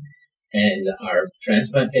lot of it. And our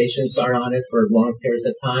transplant patients are on it for long periods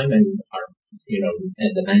of time, and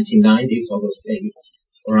in the 1990s, all those babies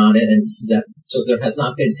were on it, and so there has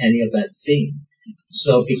not been any of that seen.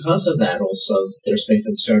 So because of that also, there's been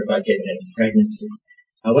concern about giving it in pregnancy.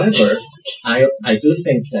 However, I do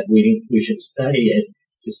think that we should study it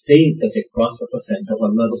to see, does it cross the placenta,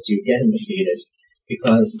 what levels do you get in the fetus?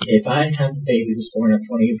 Because if I have a baby who's born at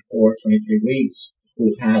 24, 23 weeks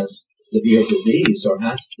who has severe disease or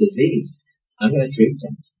has disease, I'm going to treat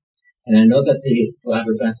them. And I know that the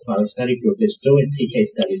Collaborative Antibiotic Study Group is doing PK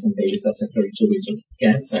studies in babies less than 32 weeks with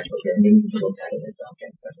ganciclovir, and we need to look at it without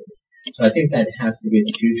ganciclovir. So I think that has to be in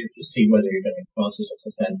the future to see whether you're going to cross the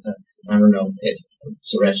placenta. I don't know if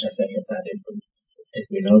Suresh has any of that information, if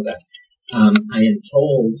we know that. I am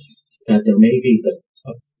told that there may be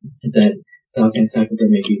that Falcon Sacre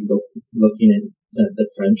may be looking at that the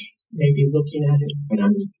French may be looking at it, but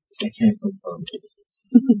I can't confirm it.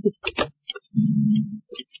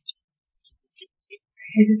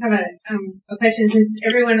 I just have a question. Since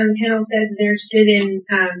everyone on the panel said they're interested in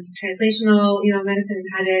translational, medicine,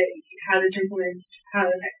 how this implements, how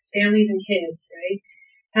it affects families and kids, right?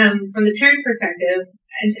 From the parent perspective,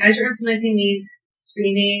 as you're implementing these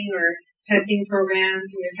screening or testing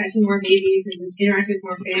programs, and you're catching more babies and interacting with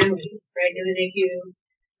more families, right, in the NICU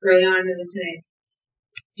early on in the clinic,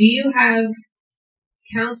 do you have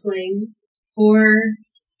counseling for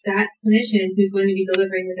that clinician who's going to be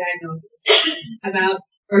delivering the diagnosis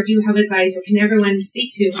or do you have advice, or can everyone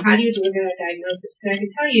speak to how do you deliver that diagnosis? Because I can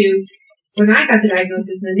tell you, when I got the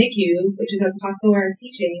diagnosis in the NICU, which is at the hospital where I was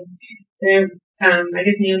teaching, the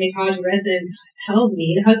neonatology resident hugged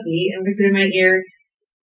me, and whispered in my ear,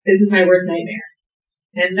 "This is my worst nightmare."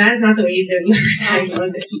 And that is not the way you deliver a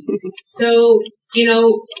diagnosis. So,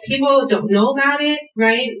 people don't know about it,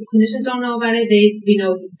 right? Clinicians don't know about it. We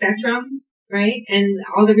know it's a spectrum, right? And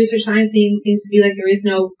all the research science seems to be like there is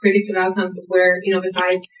no predictive outcomes of where,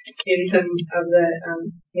 besides maybe some of the,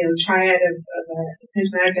 triad of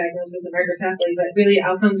symptomatic diagnosis and microcephaly, but really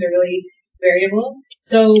outcomes are really variable.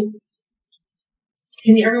 So,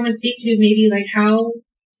 can everyone speak to maybe like how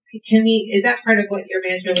is that part of what you're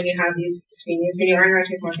managing when you have these screenings, when you are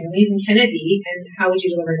interacting with more families, and can it be, and how would you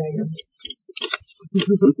deliver diagnosis?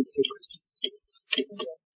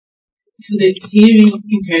 For the hearing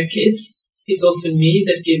impaired kids, it's often me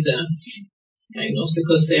that give the diagnosis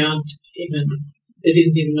because they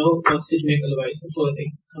didn't even know about systemic device before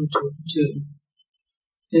they come to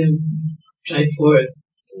try for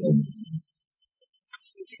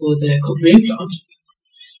the cochlear implant.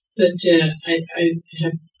 But I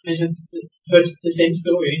have heard the same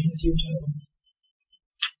story as you tell.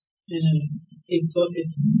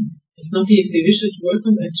 It's not easy. We should work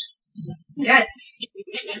on that. Yes.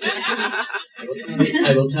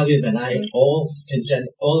 I will tell you that all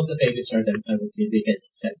of the babies are identified with CMV get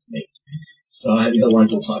sent to me. So I'm the one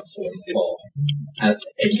who talks to them all at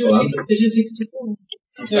age 12. Did you 64?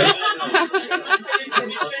 I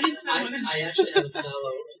actually have a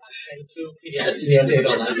fellow and two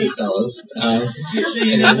neonatal ID fellows,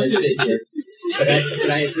 and I'm going to sit here. But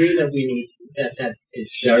I agree that we need that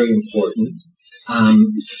is very important.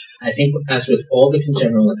 I think, as with all the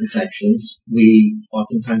congenital infections, we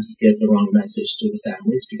oftentimes give the wrong message to the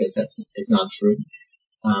families because is not true.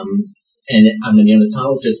 And I'm a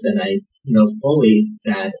neonatologist, and I know fully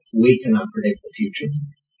that we cannot predict the future.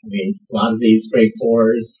 I mean, a lot of these grade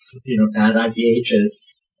 4s, bad IVHs,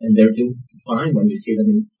 and they're doing fine when we see them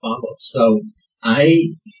in follow-up. So I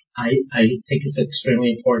think it's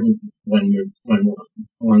extremely important when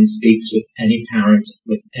one speaks with any parent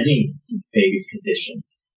with any baby's condition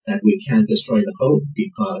that we can't destroy the hope,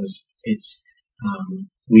 because it's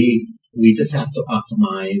we just have to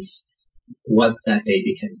optimize what that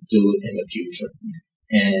baby can do in the future.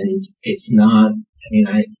 And it's not,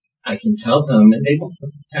 I can tell them, and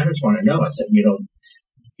parents want to know. I said,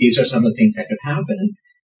 these are some of the things that could happen,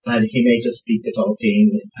 but he may just be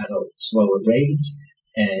developing at a slower rate,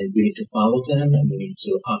 and we need to follow them, and we need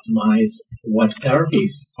to optimize what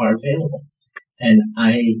therapies are available. And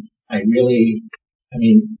I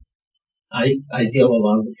deal a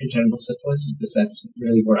lot with congenital syphilis because that's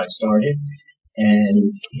really where I started.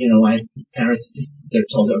 And, parents, they're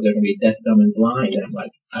told they're going to be deaf, dumb, and blind. And I'm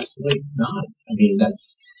like, absolutely not.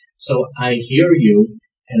 So I hear you,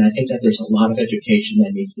 and I think that there's a lot of education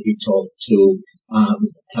that needs to be told to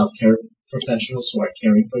healthcare professionals who are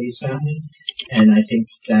caring for these families. And I think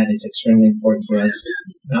that is extremely important for us,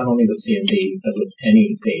 not only with CMV, but with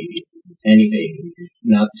any baby,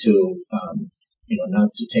 not to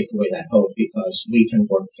take away that hope, because we can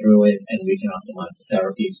work through it and we can optimize the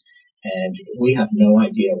therapies. And we have no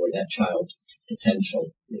idea where that child's potential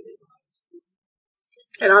really lies.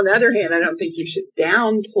 And on the other hand, I don't think you should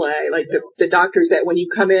downplay, like the doctors that when you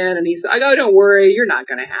come in and he's like, "Oh, don't worry, you're not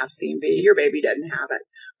going to have CMV. Your baby doesn't have it.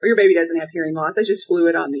 Or your baby doesn't have hearing loss. It's just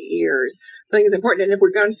fluid on the ears." I think it's important. And if we're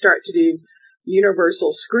going to start to do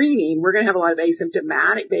universal screening, we're going to have a lot of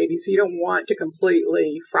asymptomatic babies. So you don't want to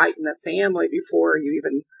completely frighten the family before you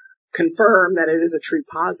even confirm that it is a true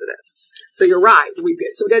positive. So you're right. We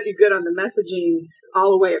got to do good on the messaging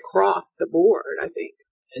all the way across the board, I think.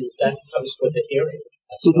 And that comes with the hearing.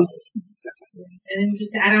 And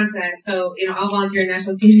just to add on to that, so, I'll volunteer at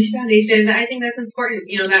National CMV Foundation. I think that's important.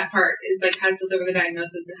 That part is like how to deliver the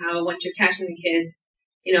diagnosis and how, once you're catching the kids,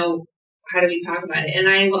 how do we talk about it? And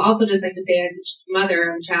I will also just like to say, as a mother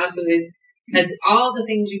of a child who has all the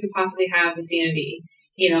things you could possibly have with CMV,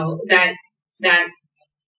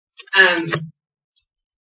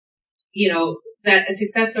 that a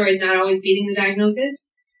success story is not always beating the diagnosis.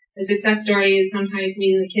 A success story is sometimes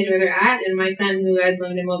meeting the kid where they're at. And my son, who has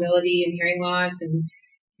limited mobility and hearing loss and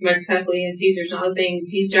microcephaly and seizures and all the things,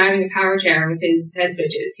 he's driving a power chair with his head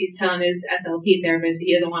switches. He's telling his SLP therapist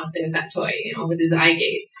he doesn't want to play with that toy, with his eye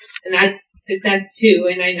gaze. And that's success too.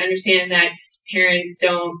 And I understand that parents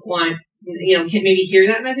don't want, can't maybe hear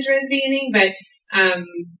that message right at the beginning, but,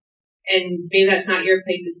 and maybe that's not your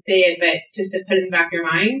place to say it, but just to put it in the back of your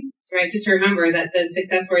mind, right? Just to remember that the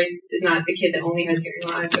success story is not the kid that only has hearing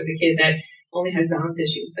loss or the kid that only has balance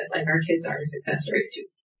issues, but like our kids are success stories too.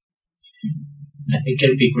 I think it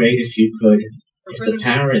would be great if the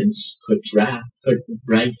parents could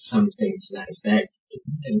write something to that effect.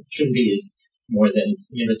 And it shouldn't be more than,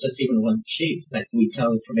 just even one sheet. Like we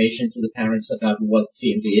tell information to the parents about what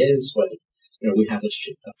CMV is, we have a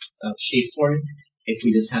sheet for it. If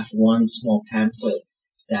we just have one small pamphlet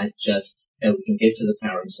that we can give to the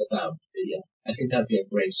parents about video, I think that'd be a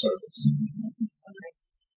great service.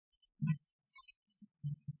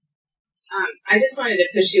 I just wanted to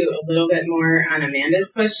push you a little bit more on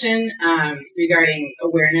Amanda's question regarding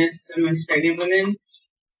awareness amongst pregnant women.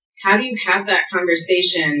 How do you have that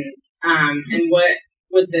conversation, and what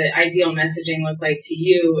would the ideal messaging look like to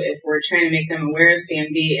you if we're trying to make them aware of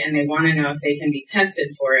CMV and they want to know if they can be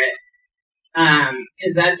tested for it?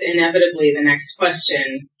 Because that's inevitably the next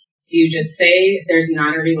question. Do you just say there's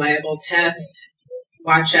not a reliable test?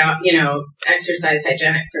 Watch out, exercise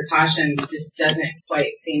hygienic precautions just doesn't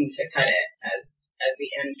quite seem to cut it as the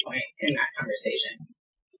end point in that conversation.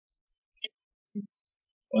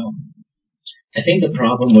 Well, I think the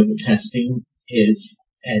problem with the testing is,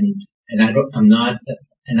 and I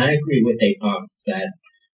agree with APOC that,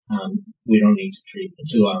 we don't need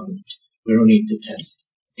we don't need to test,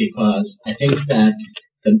 because I think that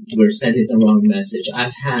we're sending the wrong message.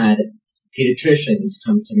 I've had pediatricians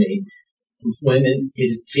come to me,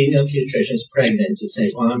 female pediatricians pregnant, to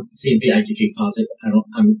say, well, I'm CMV IgG positive.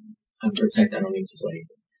 I'm protected. I don't need to do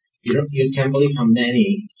anything. You can't believe how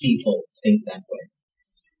many people think that way.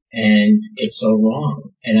 And it's so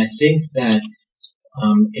wrong. And I think that,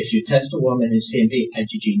 if you test a woman who's CMV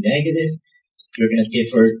IgG negative, you're going to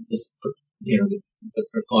give her the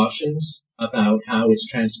precautions about how it's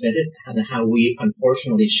transmitted and how we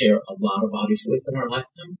unfortunately share a lot of body fluids in our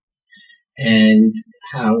lifetime. And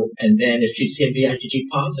then if she's CMV IgG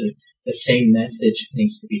positive, the same message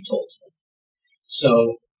needs to be told to her.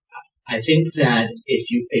 So I think that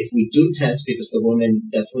if we do test because the woman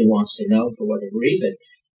definitely wants to know for whatever reason,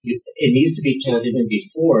 it needs to be told even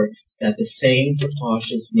before that the same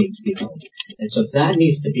precautions need to be told. And so that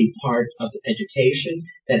needs to be part of the education.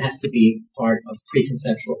 That has to be part of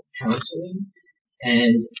preconceptual counseling.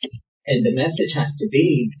 And the message has to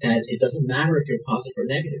be that it doesn't matter if you're positive or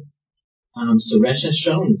negative. Suresh has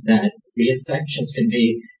shown that reinfections can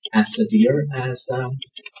be as severe as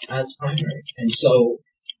primary. And so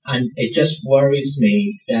it just worries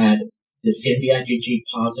me that the CMV IgG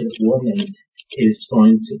positive woman is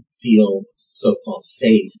going to feel so-called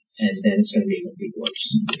safe, and then it's going to even be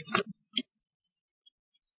worse.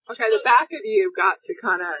 Okay, the back of you got to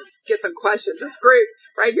kind of get some questions. This group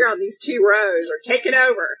right here on these 2 rows are taking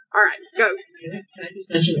over. All right, go. Can I just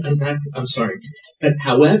mention, I'm sorry. But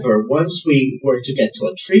however, once we were to get to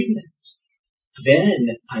a treatment,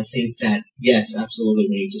 then I think that, yes, absolutely,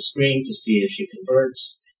 we need to screen to see if she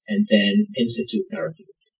converts, and then institute therapy.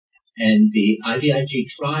 And the IVIG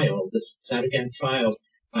trial, the Cytogam trial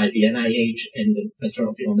by the NIH and the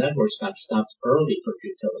Maternal Fetal Networks got stopped early for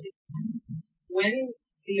futility. When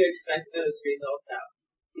do you expect those results out?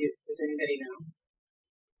 Does anybody know?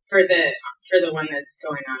 For the one that's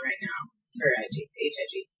going on right now, for HIG.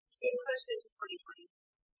 They pushed it to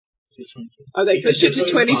 2020. Oh, they pushed it to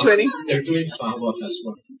 2020? They're doing follow-up as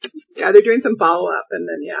well. Yeah, they're doing some follow-up, and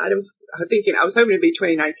then, I was hoping to be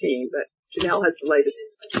 2019, but Janelle has the latest.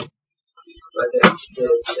 But the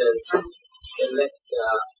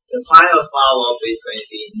final follow-up is going to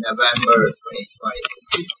be November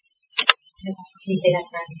 2020. Can you say that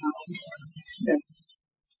for us?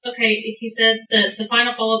 Okay, he said that the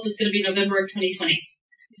final follow-up is going to be November of 2020.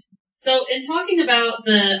 So in talking about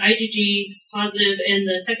the IgG positive and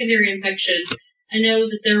the secondary infection, I know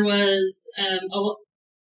that there was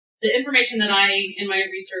the information that I, in my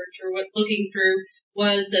research or looking through,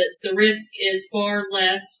 was that the risk is far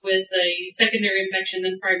less with a secondary infection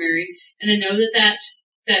than primary. And I know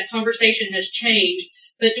that conversation has changed,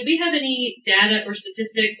 but do we have any data or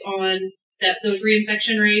statistics on those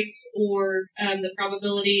reinfection rates or the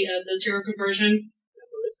probability of the seroconversion?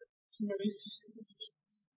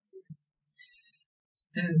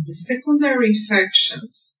 And the secondary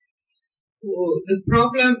infections, the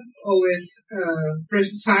problem with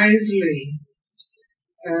precisely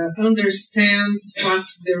understand what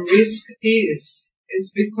the risk is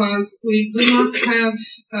because we do not have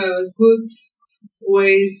good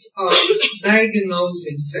ways of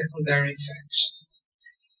diagnosing secondary infections.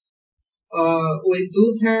 We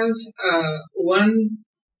do have one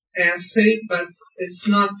assay, but it's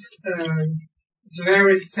not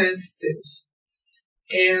very sensitive.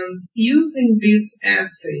 And using this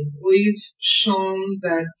assay, we've shown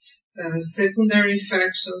that secondary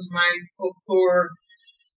infections might occur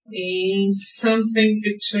in something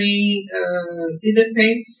between, it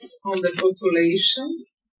depends on the population,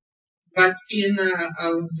 but in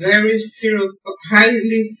a very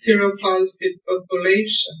highly seropositive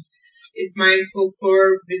population, it might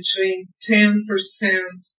occur between 10%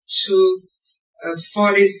 to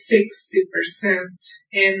 40-60%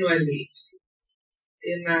 annually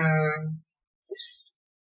in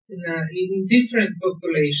different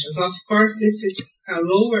populations. Of course, if it's a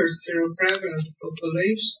lower seroprevalence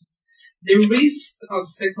population, the risk of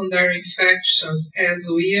secondary infections, as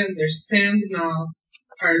we understand now,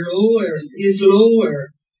 is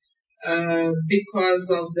lower because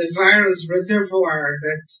of the virus reservoir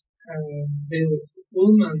that the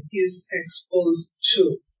woman is exposed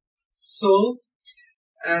to. So,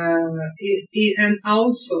 and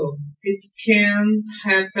also it can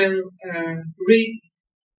happen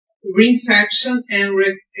reinfection and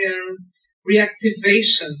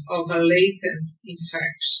reactivation of a latent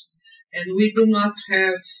infection. And we do not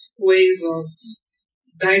have ways of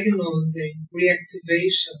diagnosing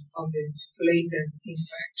reactivation of the latent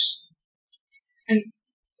infection. And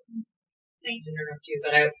I hate to interrupt you,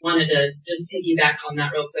 but I wanted to just piggyback on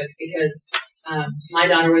that real quick because my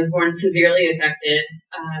daughter was born severely affected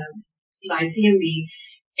by CMV,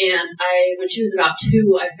 and when she was about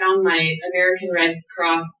 2, I found my American Red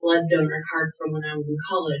Cross blood donor card from when I was in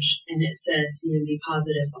college, and it said CMV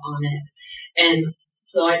positive on it. And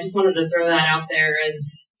so I just wanted to throw that out there as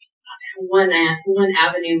one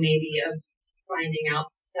avenue maybe of finding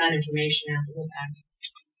out that information after the fact.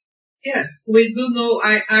 Yes, we do know.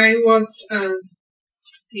 I was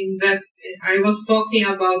talking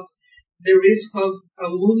about the risk of a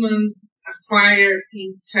woman acquire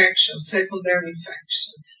infection, secondary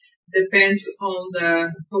infection, depends on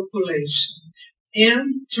the population,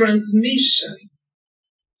 and transmission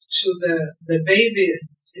to the baby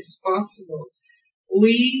is possible.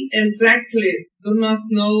 We exactly do not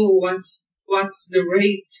know what's the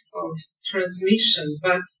rate of transmission,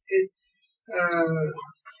 but it's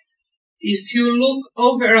if you look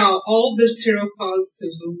overall, all the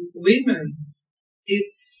seropositive women,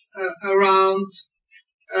 it's around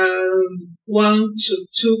 1 to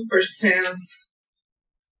 2%.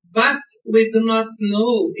 But we do not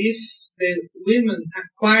know if the women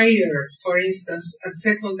acquire, for instance, a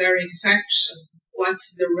secondary infection, what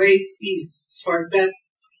the rate is for that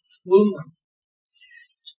woman.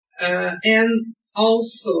 And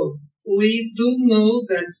also, we do know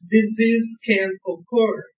that disease can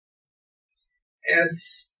occur,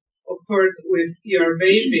 as occurred with your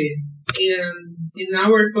baby. In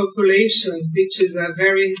our population, which is a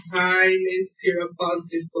very highly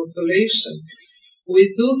seropositive population,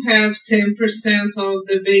 we do have 10% of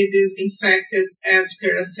the babies infected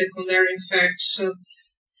after a secondary infection,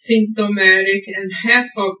 symptomatic, and half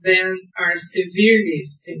of them are severely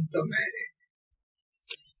symptomatic.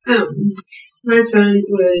 My son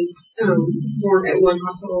was born at one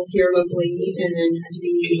hospital here locally and then had to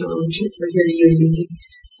be transferred here to UAB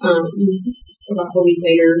about a week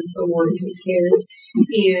later for more intense care.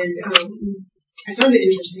 And I found it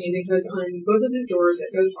interesting because on both of his doors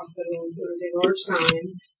at both hospitals there was a large sign,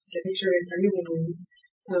 a picture of a pregnant woman,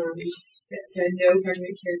 that said no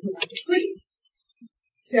pregnant care provided, please.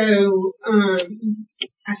 So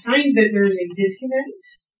I find that there's a disconnect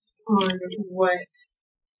on what.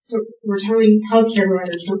 So we're telling healthcare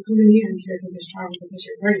providers don't come to me and care for this child because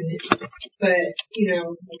you're pregnant. But,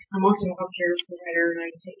 I'm also a healthcare provider and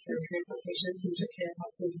I take care of transplant patients and took care of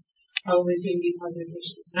lots of probably CMV positive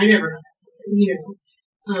patients. And I never had that,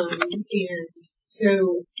 and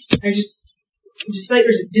so I just like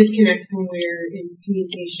there's a disconnect somewhere in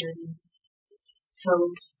communication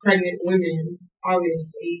for pregnant women,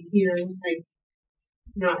 obviously, like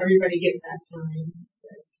not everybody gets that sign.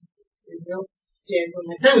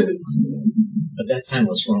 My son was in the hospital. But that sign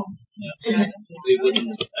was wrong. Yeah. I wouldn't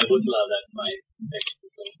allow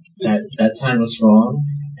that. That sign was wrong,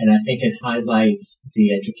 and I think it highlights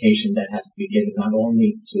the education that has to be given not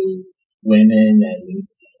only to women and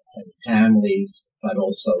families, but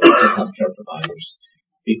also to healthcare providers.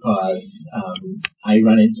 because I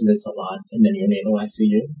run into this a lot in the neonatal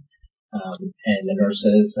ICU. And the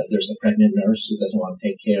nurses, there's a pregnant nurse who doesn't want to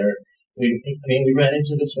take care. We ran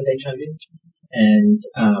into this with HIV, and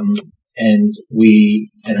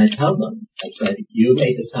I tell them, I said, you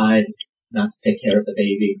may decide not to take care of the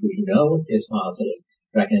baby who you know is positive,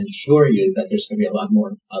 but I can assure you that there's going to be a lot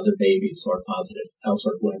more other babies who are positive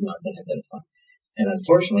elsewhere who have not been identified. And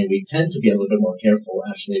unfortunately, we tend to be a little bit more careful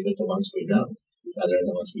actually with the ones we know rather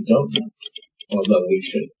than the ones we don't know, although we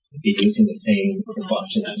should be using the same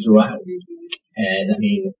precautions throughout.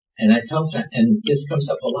 And I tell them, and this comes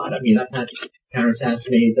up a lot. I've had parents ask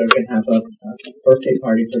me they're going to have a birthday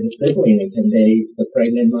party for the sibling, and the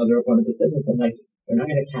pregnant mother of one of the siblings. I'm like, they're not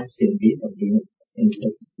going to catch CMV from being in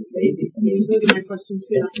this baby. Those are my questions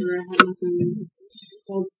too, Dr. I had some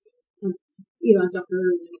called, Dr.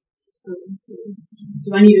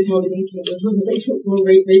 Do I need to tell the daycare? We're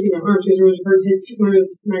raising my arm because one of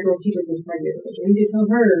my girl's teachers was pregnant. I was like, do I need to tell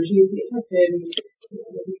her? She needs to get tested. And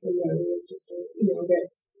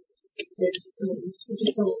it's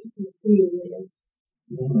just felt freeing, I guess.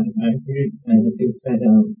 I agree, and I think that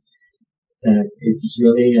it's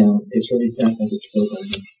really sad that it's still going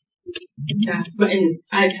on. Yeah, and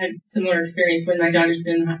I've had similar experience when my daughter's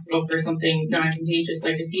been in the hospital for something non-contagious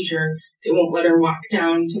like a seizure. They won't let her walk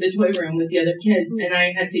down to the toy room with the other kids, and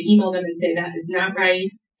I had to email them and say that is not right,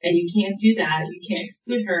 and you can't do that. You can't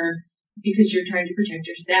exclude her because you're trying to protect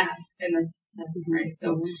your staff, and that's not right.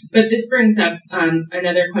 So, but this brings up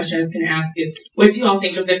another question I was going to ask is, what do you all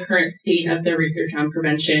think of the current state of the research on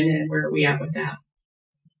prevention, and where are we at with that?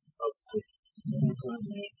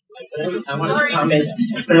 I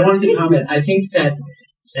wanted to comment. I think that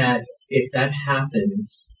if that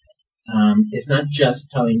happens, it's not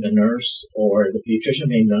just telling the nurse or the pediatrician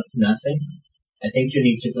may know nothing. I think you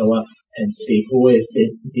need to go up and see who is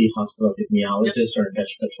the hospital epidemiologist or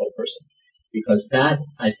infection control person, because that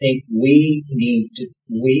I think we need to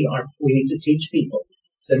teach people.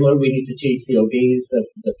 Similar, we need to teach the OBs,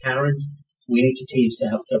 the parents. We need to teach the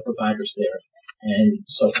healthcare providers there. And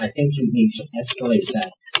so I think you need to escalate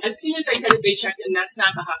that. I've seen it be checked, and that's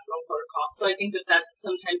not the hospital protocol. So I think that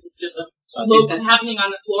sometimes it's just happening on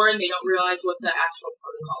the floor, and they don't realize what the actual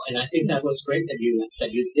protocol is. And I think that was great that you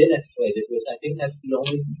did escalate it, because I think that's the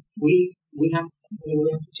only we have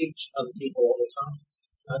to teach other people all the time,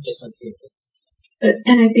 not just on CMV.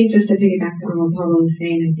 And I think just to piggyback on what Pablo was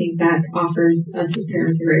saying, I think that offers us as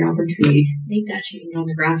parents a great opportunity to make that change on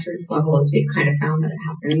the grassroots level, as we've kind of found that it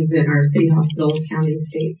happens in our city hospitals, counties,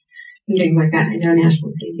 states, and things like that. I know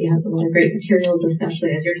National CMV has a lot of great materials,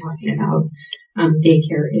 especially as you're talking about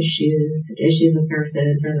daycare issues with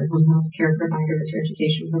nurses or home health care providers or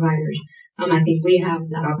education providers. I think we have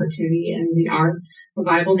that opportunity, and we are a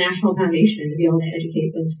viable national foundation to be able to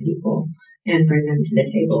educate those people and bring them to the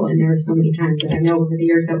table. And there are so many times that I know over the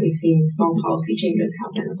years that we've seen small policy changes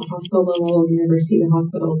happen at the hospital level, university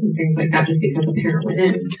hospitals, and things like that, just because a parent went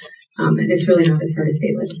in. And it's really not as hard as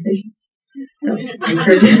state legislation. So I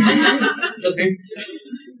encourage you. I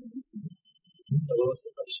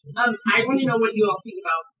want to know what you all think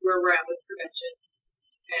about where we're at with prevention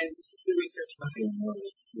and the research behind it.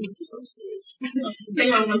 Say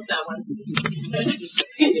almost that one.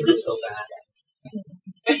 So bad.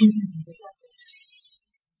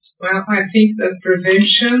 Well, I think that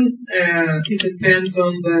prevention, it depends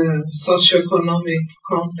on the socioeconomic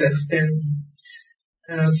context, and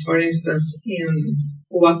for instance, in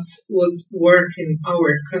what would work in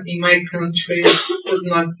my country would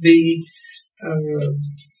not be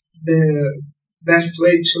the best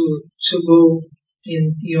way to go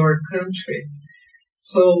in your country.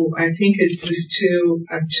 So I think it's still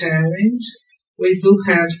a challenge. We do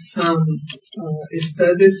have some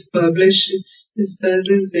studies, published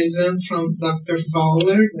studies, even from Dr.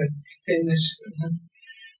 Fowler that finished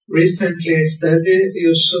recently a study.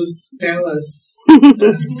 You should tell us. And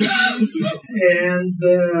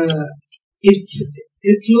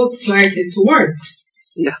it looks like it works.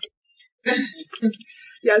 Yeah.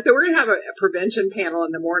 Yeah, so we're going to have a prevention panel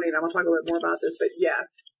in the morning. I'm going to talk a little bit more about this, but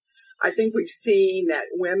yes. I think we've seen that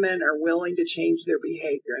women are willing to change their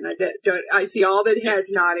behavior, and I see all the heads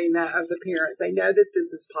nodding of the parents. They know that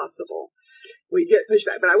this is possible. We get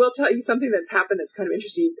pushback, but I will tell you something that's happened that's kind of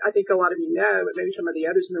interesting. I think a lot of you know, but maybe some of the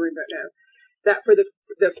others in the room don't know, that for the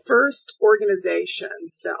first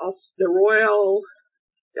organization, the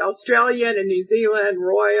Australian and New Zealand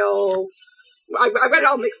Royal, I got it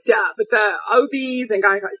all mixed up, but the OBs and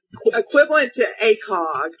equivalent to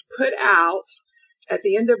ACOG put out at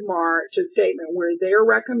the end of March a statement where they're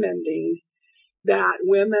recommending that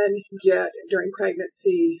women get during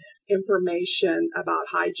pregnancy information about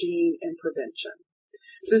hygiene and prevention.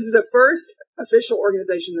 So this is the first official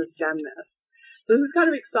organization that's done this. So this is kind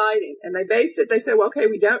of exciting. And they said, well, okay,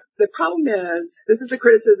 the problem is, this is the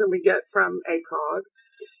criticism we get from ACOG,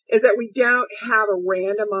 is that we don't have a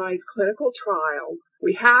randomized clinical trial.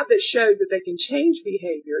 We have that shows that they can change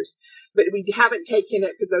behaviors, but we haven't taken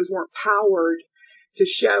it because those weren't powered to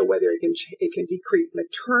show whether it can decrease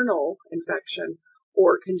maternal infection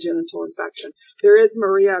or congenital infection. There is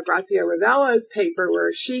Maria Gracia Ravella's paper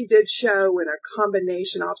where she did show in a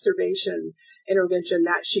combination observation intervention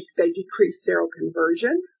that they decreased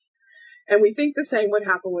seroconversion. And we think the same would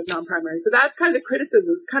happen with non-primary. So that's kind of the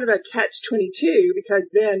criticism. It's kind of a catch-22 because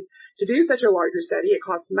then to do such a larger study, it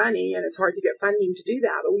costs money and it's hard to get funding to do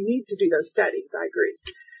that. But we need to do those studies. I agree.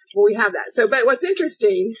 Well, we have that. So, but what's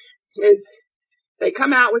interesting is they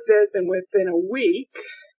come out with this and within a week,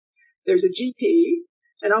 there's a GP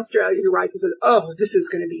in Australia who writes and says, oh, this is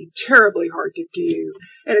going to be terribly hard to do.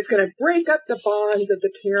 And it's going to break up the bonds of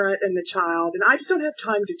the parent and the child. And I just don't have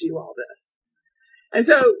time to do all this. And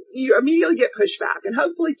so you immediately get pushback. And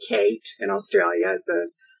hopefully Kate in Australia, as the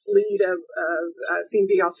lead of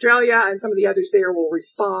CMV Australia, and some of the others there will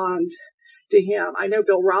respond to him. I know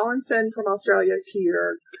Bill Rollinson from Australia is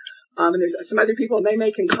here. And there's some other people, and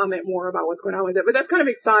they can comment more about what's going on with it. But that's kind of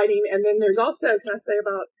exciting. And then there's also, can I say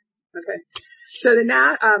about, okay. So the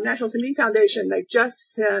National CMV Foundation, they've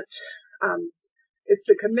just sent, it's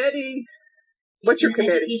the committee. What's your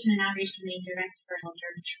committee? Education and Outreach Committee Direct for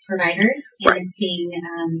Healthcare Providers. And right. It's being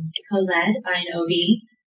co-led by an OB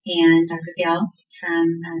and Dr. Gale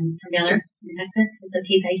from Baylor in Texas with the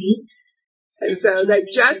PSID. And so they've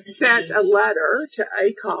just sent a letter to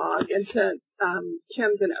ACOG, and since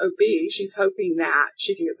Kim's an OB, she's hoping that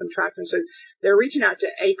she can get some traction. So they're reaching out to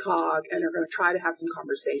ACOG, and they're going to try to have some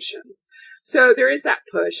conversations. So there is that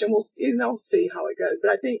push, and we'll see how it goes.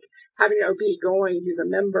 But I think having an OB going, who's a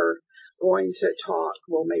member, going to talk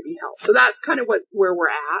will maybe help. So that's kind of where we're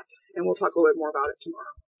at, and we'll talk a little bit more about it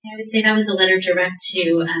tomorrow. I would say that was a letter direct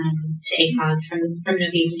to ACOG from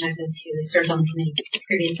Novi from Texas, who served on the committee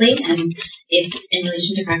previously, and it's in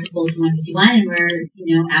relation to Practice Bulletin 151, and we're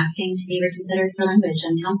asking to be reconsidered for language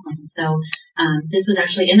and counseling. So this was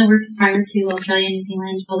actually in the works prior to Australia and New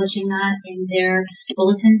Zealand publishing that in their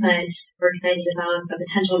bulletin, but we're excited about a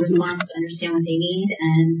potential response to understand what they need,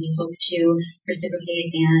 and we hope to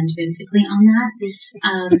reciprocate and move quickly on that.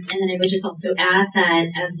 And then I would just also add that,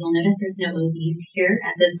 as you'll notice, there's no OBs here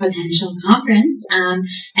at this potential conference.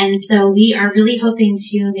 And so we are really hoping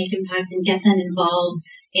to make impact and get them involved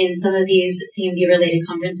in some of these CMV-related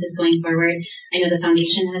conferences going forward. I know the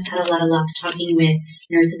foundation has had a lot of luck talking with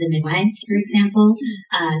nurses and midwives, for example,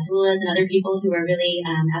 doulas and other people who are really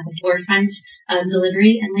at the forefront of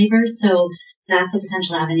delivery and labor. So that's a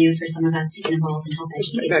potential avenue for some of us to get involved and help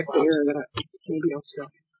educate as well. Maybe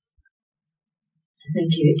Australia.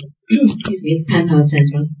 Thank you. Excuse me, it's Pan Power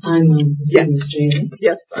Central. I'm from Australia.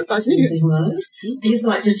 Yes, I'm fine. Say hello. I just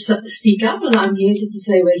like to speak up, and I'm here just to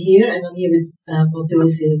say we're here, and I'm here with Bob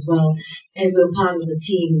Bills here as well. And we're part of the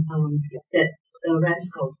team that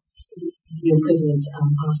RASCO, the equivalent,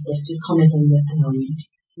 asked us to comment on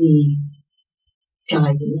the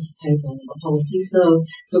guidance paper or policy. So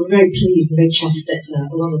we're very pleased and very chuffed that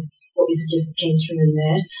a lot of what we suggested came through in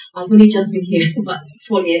that. I've only just been here for about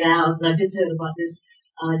 48 hours, and I've just heard about this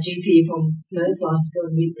GP from Merck, so I have to go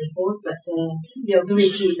and read the report. But very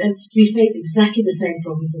pleased. And we face exactly the same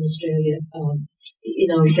problems in Australia,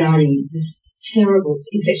 regarding this terrible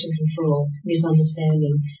infection control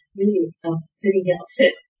misunderstanding. Really sitting here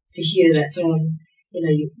upset to hear that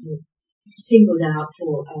you're singled out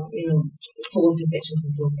for false infection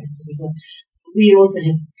control practices. So we also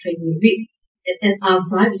have training. At our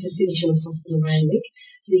site, which is Sydney Children's Hospital in Randwick,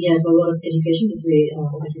 we have a lot of education because we are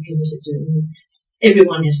obviously committed to it. And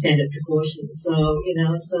everyone has standard precautions. So,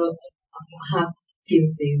 so our heart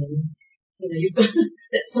feels for you. And, you've got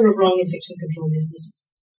that sort of wrong infection control message.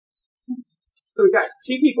 So we've got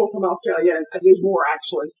two people from Australia, and there's more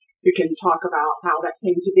actually, who can talk about how that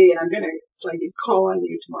came to be. And I'm going to call on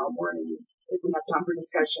you tomorrow morning if we have time for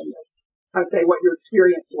discussion. I'd say what your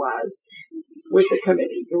experience was with the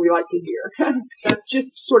committee. We like to hear. That's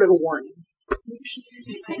just sort of a warning.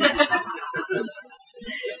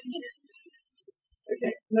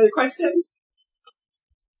 Okay, another question?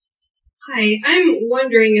 Hi, I'm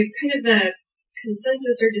wondering if kind of the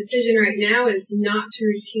consensus or decision right now is not to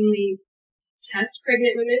routinely test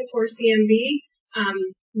pregnant women for CMV.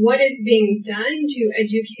 What is being done to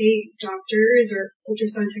educate doctors or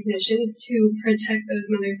ultrasound technicians to protect those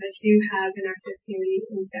mothers that do have an active CMV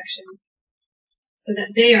infection so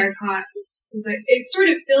that they are caught? It sort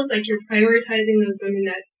of feels like you're prioritizing those women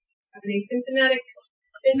that have an asymptomatic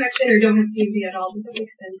infection or don't have CMV at all. Does that make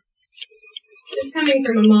sense? It's coming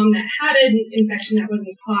from a mom that had an infection that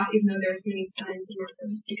wasn't caught, even though there was many signs and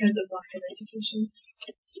markers because of lack of education.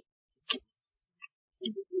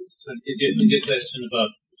 So is your question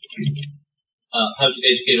about how to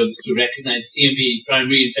educate others to recognize CMV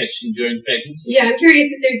primary infection during pregnancy? Yeah, I'm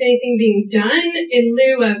curious if there's anything being done in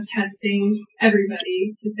lieu of testing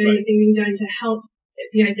everybody. Is there anything being done to help it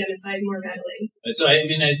be identified more readily? So I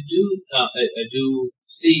do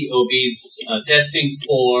see OBs testing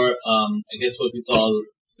for I guess what we call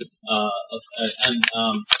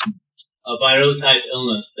a viral type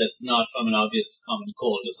illness that's not from an obvious common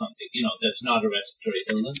cold or something, that's not a respiratory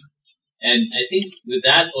illness. And I think with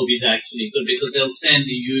that, OB is actually good because they'll send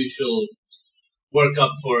the usual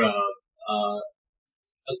workup for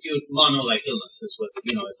acute mono-like illness is what,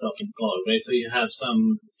 it's often called, right? So you have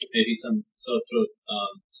maybe some sore throat,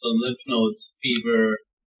 some lymph nodes, fever,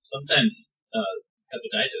 sometimes,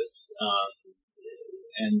 hepatitis,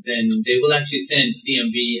 and then they will actually send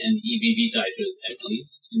CMV and EBV titers at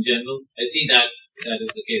least in general. I see that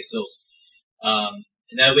is the case. So,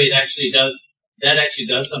 that way that actually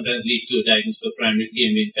does sometimes lead to a diagnosis of primary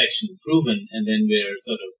CMV infection proven, and then we're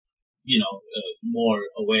sort of, more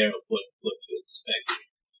aware of what to expect.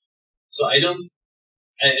 So I don't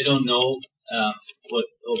know, what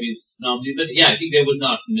OBs normally, but yeah, I think they would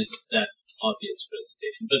not miss that obvious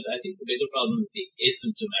presentation. But I think the bigger problem is the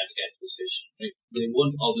asymptomatic acquisition, right? They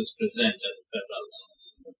won't always present as a febrile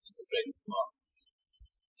illness in the pregnant mom.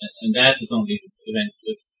 And that is only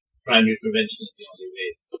primary prevention is the only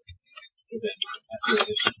way to prevent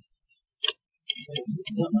acquisition.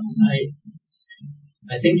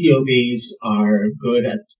 I think the OBs are good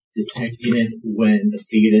at detecting it when the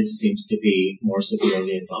fetus seems to be more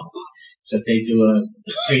severely involved. So if they do a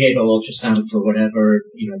prenatal ultrasound for whatever,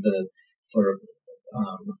 for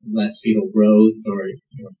less fetal growth or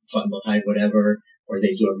fundal height, whatever, or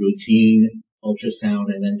they do a routine ultrasound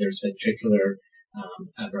and then there's ventricular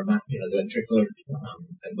the ventricular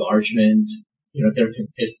enlargement.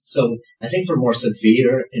 So I think for more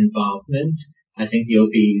severe involvement, I think the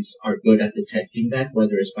OBs are good at detecting that,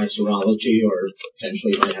 whether it's by serology or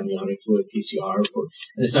potentially by amniotic fluid PCR.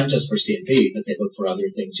 And it's not just for CMV, but they look for other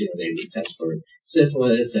things. They test for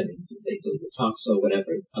syphilis and they do the toxo,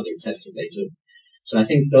 whatever other testing they do. So I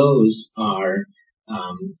think those are,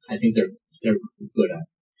 I think they're good at.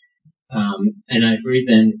 And I agree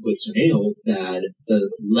then with Sunil that the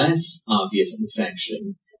less obvious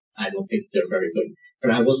infection, I don't think they're very good.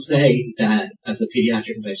 But I will say that as a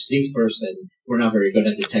pediatric infectious disease person, we're not very good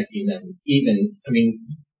at detecting them.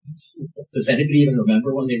 Does anybody even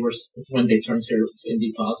remember when they turned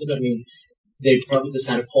CMV positive? They probably just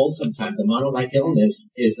had a cold sometime. The mono-like illness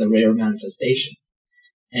is the rare manifestation.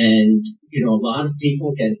 And, a lot of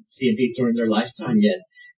people get CMV during their lifetime, yet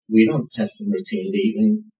we don't test them routinely,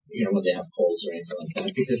 even, when they have colds or anything like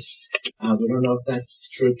that, because, we don't know if that's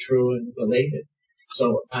true and related.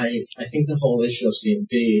 So I think the whole issue of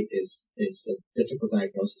CMV is a difficult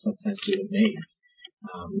diagnosis sometimes to even make.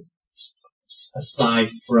 Aside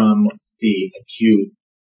from the acute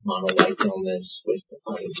mono-like illness with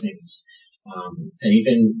other things. And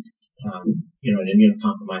even, in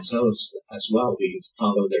immunocompromised hosts as well, we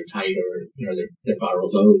follow their titer, their viral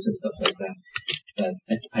loads and stuff like that. But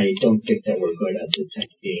I don't think that we're good at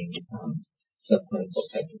detecting, subclinical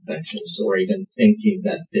type infections or even thinking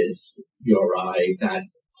that this URI, that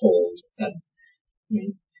cold, that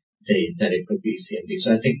it could be CMV.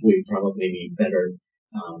 So I think we probably need better,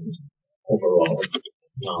 overall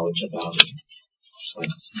knowledge about it.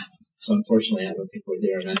 So unfortunately, I don't think we're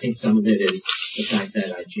there. And I think some of it is the fact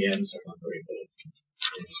that our GMs are not very good.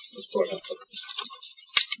 It's brought up.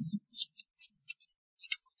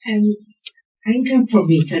 I come from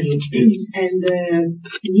Italy, and in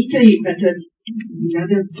Italy, but in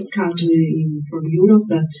other countries from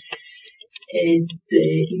Europe, in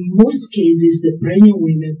most cases, the pregnant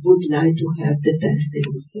women would like to have the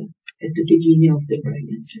testicles at the beginning of the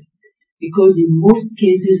pregnancy. Because in most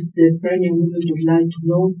cases, the pregnant women would like to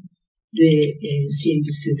know the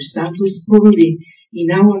CMV status. Probably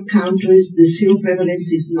in our countries, the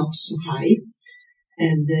seroprevalence is not so high.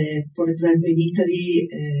 And, for example, in Italy,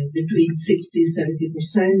 between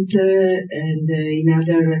 60-70%, and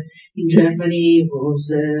in Germany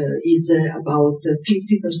is about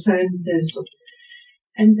 50%. So,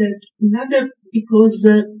 and because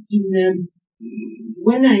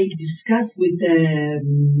when I discuss with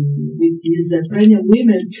these pregnant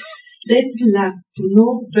women, they'd like to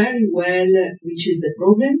know very well which is the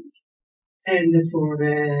problem, and for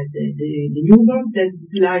the newborn,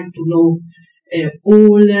 they'd like to know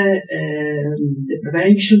all the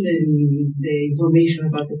prevention and the information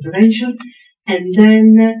about the prevention, and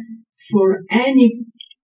then for any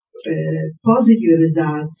positive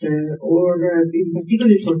results, or in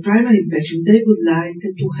particular for primary infection, they would like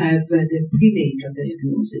to have the prenatal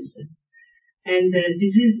diagnosis. And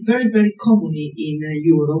this is very, very common in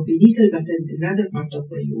Europe, in Italy, but in other parts of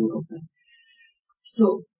Europe.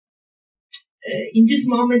 So, in this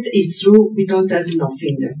moment, it's true, we don't have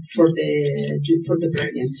nothing for the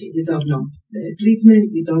pregnancy. We don't know the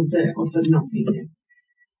treatment, we don't offer nothing.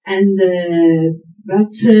 And,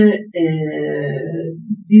 but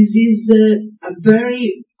this is a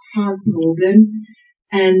very hard problem,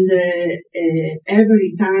 and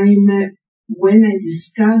every time when I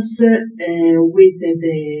discuss with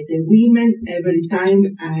the women, every time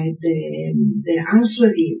the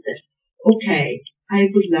answer is, okay, I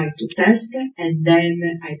would like to test, and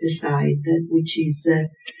then I decide which is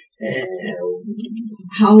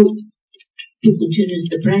how to continue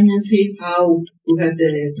the pregnancy, how to have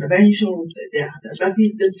the prevention, the other. That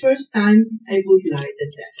is the first time I would like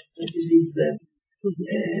the test. This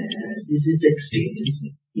is the experience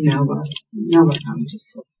in our country.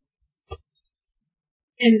 So.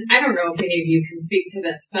 And I don't know if any of you can speak to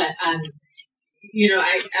this, but you know,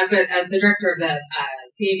 as the director of the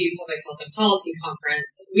CMV Public Health and Policy Conference,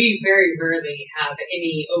 we very rarely have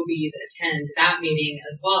any OBs attend that meeting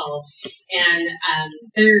as well. And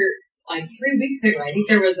like 3 weeks ago, I think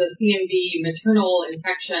there was a CMV maternal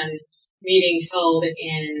infection meeting held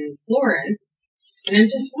in Florence. And I'm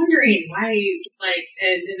just wondering why,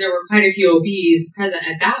 and there were quite a few OBs present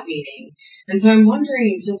at that meeting. And so I'm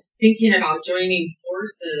wondering, just thinking about joining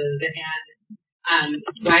forces and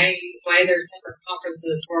why there's separate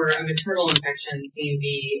conferences for a maternal infection CMV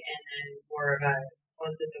and then more of a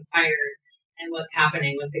once it's acquired and what's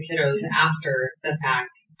happening with the kiddos after the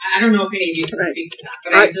fact. I don't know if any of you can speak to that,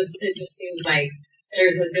 but it just seems like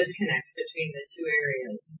there's a disconnect between the two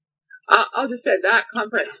areas. I'll just say that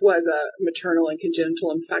conference was a maternal and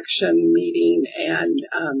congenital infection meeting, and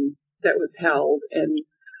that was held, and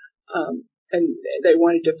they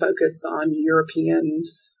wanted to focus on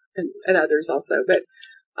Europeans and others also, but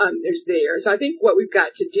there's there. So I think what we've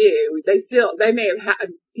got to do, they may have had,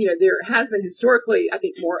 there has been historically, I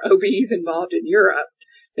think, more OBs involved in Europe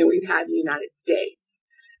than we've had in the United States.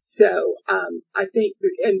 So, I think,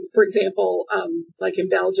 and for example, like in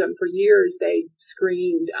Belgium for years, they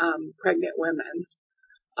screened, pregnant women,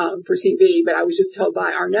 for CMV, but I was just told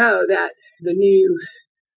by Arnaud that the new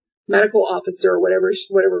medical officer, whatever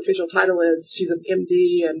official title is, she's an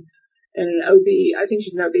MD and an OB, I think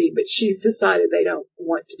she's an OB, but she's decided they don't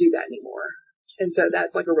want to do that anymore. And so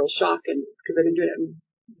that's like a real shock, and because they've been doing it in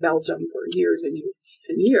Belgium for years and years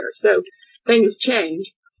and years. So things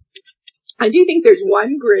change. I do think there's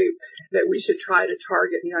one group that we should try to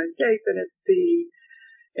target in the United States, and it's the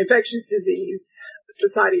Infectious Disease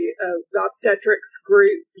Society of Obstetrics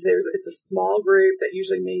group. It's a small group that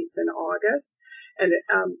usually meets in August, and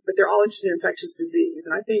but they're all interested in infectious disease.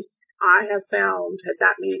 And I think I have found at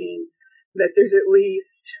that meeting that there's at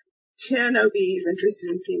least 10 OBs interested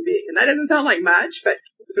in CMV. And that doesn't sound like much, but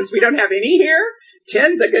since we don't have any here,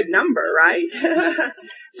 10's a good number, right?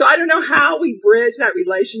 So I don't know how we bridge that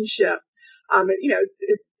relationship.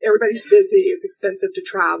 It's everybody's busy. It's expensive to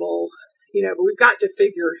travel, but we've got to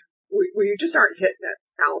figure, we just aren't hitting it,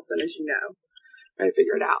 Allison, as you know. Trying to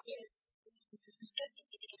figure it out.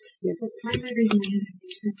 Yeah.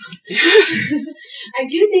 I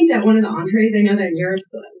do think that one of the entrees, I know that in Europe,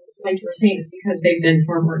 like you were saying, is because they've been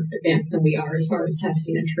far more advanced than we are as far as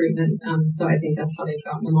testing and treatment. So I think that's how they've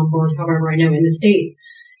gotten them on board. However, I know in the States,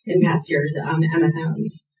 in past years,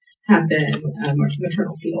 MFMs have been,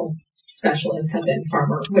 maternal fetal specialists have been far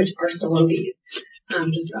more, which are still OBs,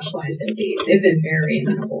 just specialized OBs. They've been very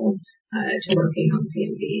amenable to working on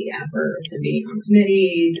CMV efforts and being on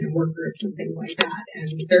committees and work groups and things like that.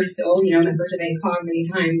 And they're still, members of ACOG many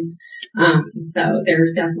times. So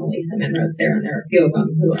there's definitely some inroads there, and there are a few of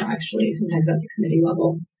them who are actually sometimes at the committee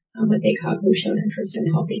level with ACOG who've shown interest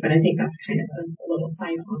in helping. But I think that's kind of a little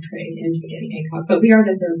side entree into getting ACOG. But we are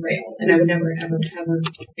the third rail, and I would never, ever, ever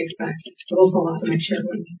expect a whole lot of my share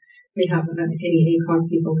when we have any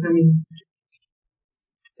ACOG people coming.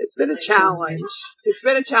 It's been a challenge. It's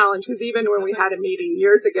been a challenge because even when we had a meeting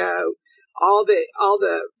years ago, all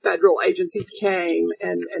the federal agencies came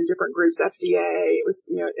and different groups, FDA, it was,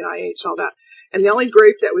 NIH and all that. And the only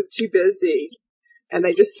group that was too busy and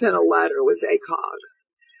they just sent a letter was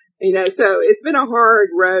ACOG. So it's been a hard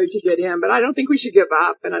road to get in, but I don't think we should give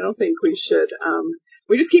up, and I don't think we should,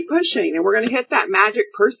 we just keep pushing, and we're going to hit that magic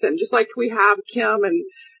person, just like we have Kim and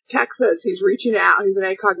Texas who's reaching out. He's an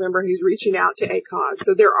ACOG member. He's reaching out to ACOG.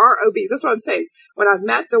 So there are OBs. That's what I'm saying. When I've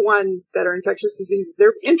met the ones that are infectious diseases,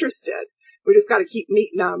 they're interested. We just got to keep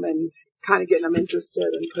meeting them and kind of getting them interested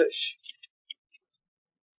and push.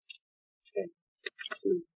 Okay. Do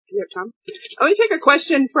you have time? Let me take a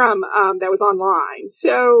question from that was online.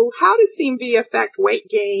 So how does CMV affect weight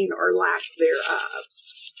gain or lack thereof?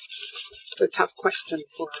 It's a tough question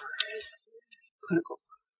for clinical.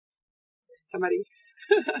 Somebody?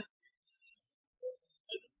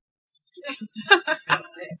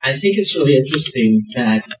 I think it's really interesting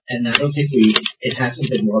that, and I don't think it hasn't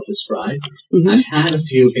been well described. Mm-hmm. I've had a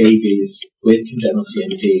few babies with congenital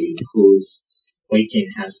CMV whose weight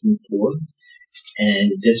gain has been poor.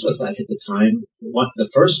 And this was like at the time, the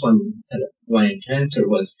first one at Hawaiian Cancer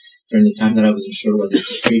was during the time that I wasn't sure whether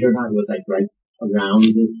to treat or not. It was like right around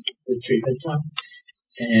the treatment time.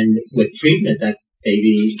 And with treatment, that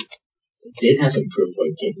baby did have improved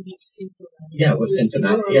weight gain. Yeah, it was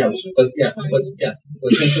symptomatic.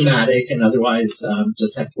 Was symptomatic and otherwise,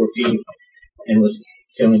 just had poor feeding and was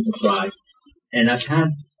failing to thrive. And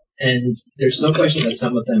there's no question that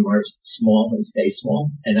some of them are small and stay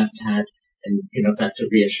small. And that's to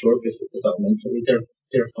reassure because developmentally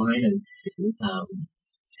they're fine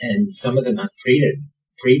and some of them have treated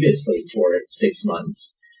previously for 6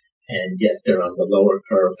 months. And yet they're on the lower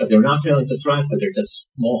curve, but they're not failing to thrive, but they're just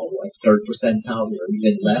small, like third percentile or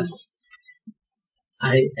even less.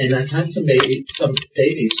 I've had some babies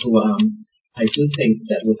who, I do think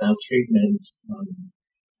that without treatment,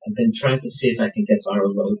 I've been trying to see if I can get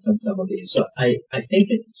viral loads on some of these. So I think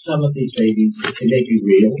that some of these babies, it may be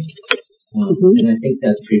real. And I think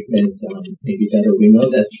that treatment, may be better. We know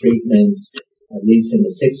that treatment, at least in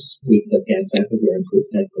the 6 weeks of ganciclovir,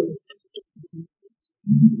 improved head growth.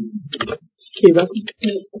 Kiva?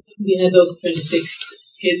 We had those 26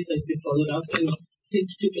 kids that we followed up, and 50%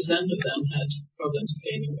 of them had problems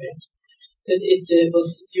gaining weight. That it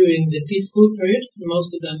was during the preschool period,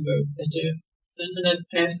 most of them were better. And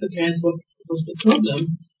I asked the parents what was the problem,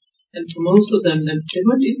 and for most of them, they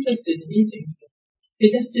weren't interested in eating. They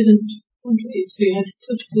just didn't want to eat, so you had to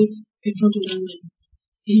put food in front of them and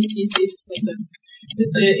eat for them.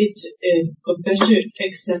 It got better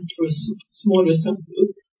except for a smaller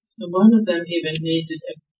subgroup. And one of them even needed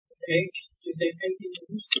a peg. Do you say peg in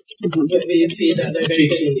English? Mm-hmm. Where you feed that directly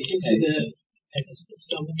into the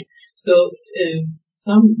stomach. So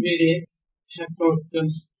some really have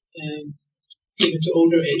problems even to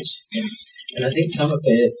older age. And I think some of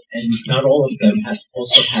it, and not all of them, have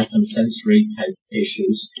also had some sensory type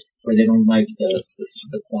issues where they don't like the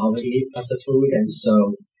quality of the food, and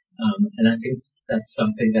so. And I think that's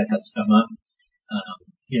something that has come up.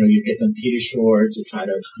 You give them Pediasure to try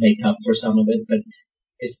to make up for some of it, but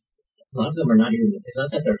a lot of them are not even, it's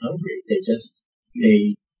not that they're hungry, they just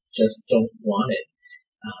don't want it.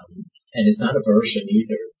 And it's not aversion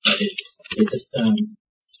either, but it's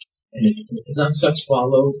not such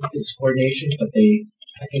swallow, it's coordination, but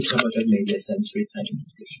I think some of it may be a sensory type of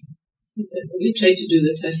issue. We try to do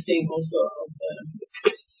the testing also of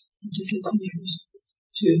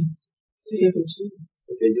to see if it's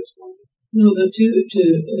the biggest one. No, to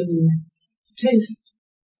taste.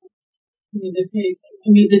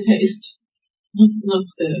 The taste, not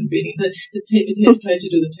the breeding. Try to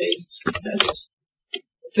do the taste test.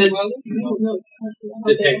 So, no.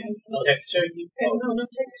 The texture. No, not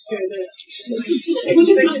texture.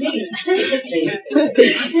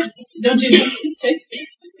 Don't you taste it?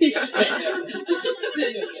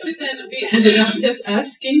 And I'm just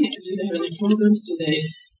asking, do they have any problems? Do they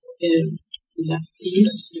eat?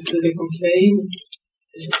 Do they complain?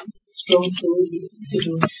 Strong food,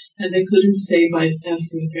 and they couldn't say by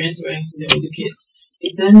asking the parents or asking the older kids.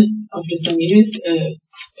 But then, after some years,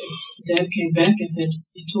 Dad came back and said,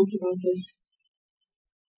 "You talked about this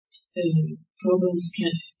problems.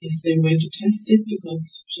 Is there a way to test it? Because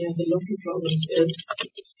she has a lot of problems there.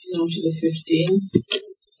 Now she was 15,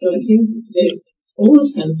 so I think all the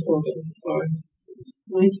sense organs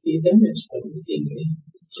might be damaged by the CMV."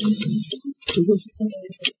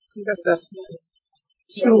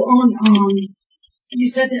 So you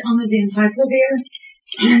said that on the ganciclovir,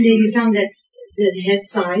 and you found that the head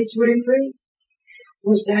size would improve.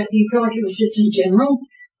 Was that, do you feel like it was just in general,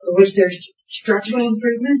 or was there structural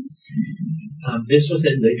improvements? This was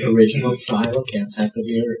in the original trial of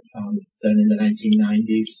ganciclovir, done in the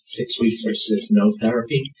 1990s, 6 weeks versus no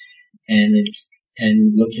therapy, and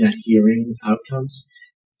looking at hearing outcomes.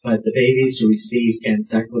 But the babies who received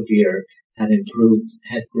ganciclovir had improved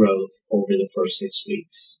head growth over the first 6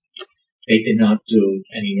 weeks. They did not do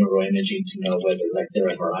any neuroimaging to know whether their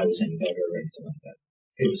MRI was any better or anything like that.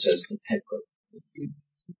 It was just head growth.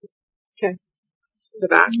 the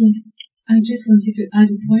back. Yes. I just wanted to add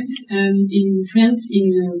a point. In France,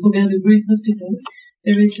 in Robert Debré Hospital,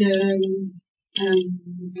 there is a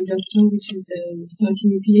doctor which is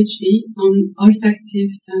starting a PhD on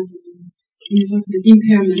olfactive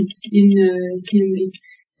impairment in CMV.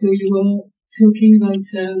 So you were talking about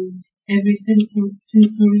every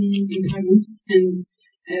sensory impairment, and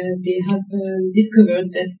they have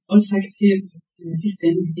discovered that olfactive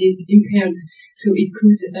system is impaired. So it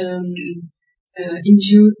could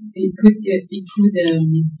injure. It could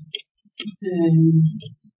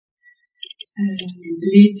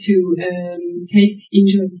lead to taste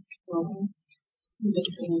injury.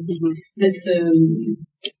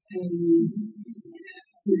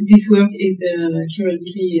 This work is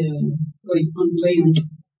currently going on.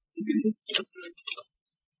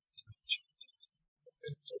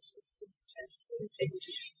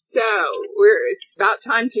 So it's about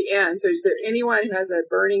time to end. So is there anyone who has a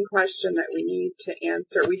burning question that we need to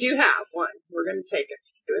answer? We do have one. We're going to take it.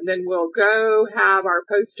 And then we'll go have our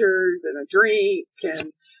posters and a drink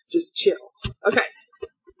and just chill. Okay.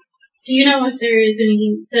 Do you know if there is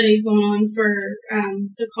any studies going on for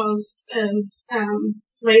the cause of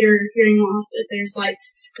later hearing loss? If there's like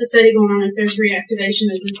a study going on if there's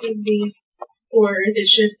reactivation of the CMV, or if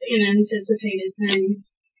it's just an anticipated thing?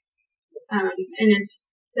 And if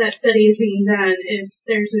that study is being done, if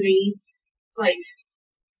there's any, like,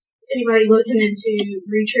 anybody looking into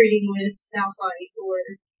retreating with Dalsite or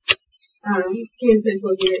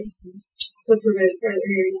Canciclovir to prevent further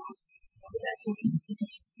hearing loss at that point.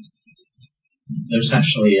 There's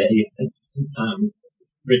actually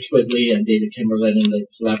Rich Woodley and David Kimberlin and the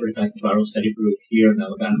Collaborative Antiviral Study Group here in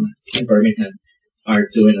Alabama and Birmingham are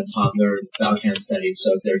doing a toddler Valcan study.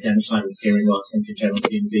 So if they're identified with hearing loss and congenital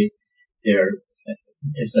CMV, there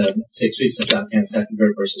is a 6 weeks of Valcan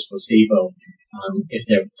Secondary versus placebo. If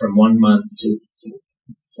they're from 1 month to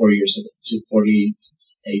 4 years to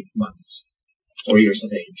 48 months, 4 years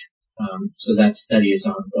of age. So that study is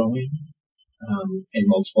ongoing in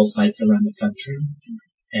multiple sites around the country,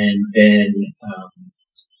 and then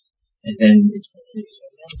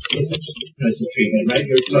it's a treatment, right?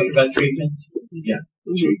 You're talking about treatment, yeah,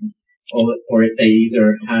 treatment, or if they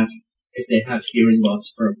have hearing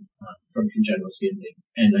loss from congenital CMV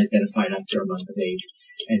and identified after a month of age,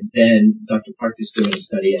 and then Dr. Park is doing a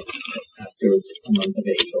study after a month of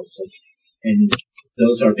age also, and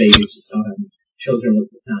those are babies, children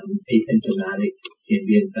with asymptomatic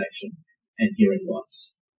CMV infection and hearing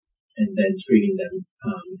loss, and then treating them.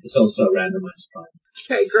 It's also a randomized trial.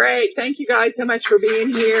 Okay, great. Thank you guys so much for being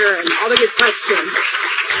here and all the good questions.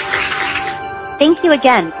 Thank you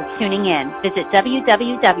again for tuning in. Visit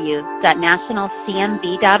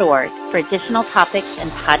www.nationalcmv.org for additional topics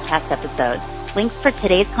and podcast episodes. Links for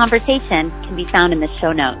today's conversation can be found in the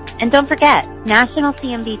show notes. And don't forget, National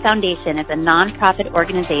CMV Foundation is a nonprofit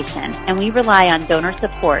organization, and we rely on donor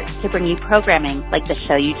support to bring you programming like the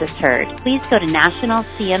show you just heard. Please go to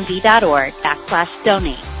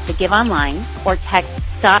nationalcmv.org/donate to give online, or text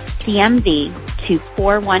Stop CMV to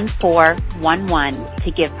 41411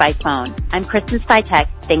 to give by phone. I'm Kristen Spytek.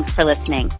 Thanks for listening.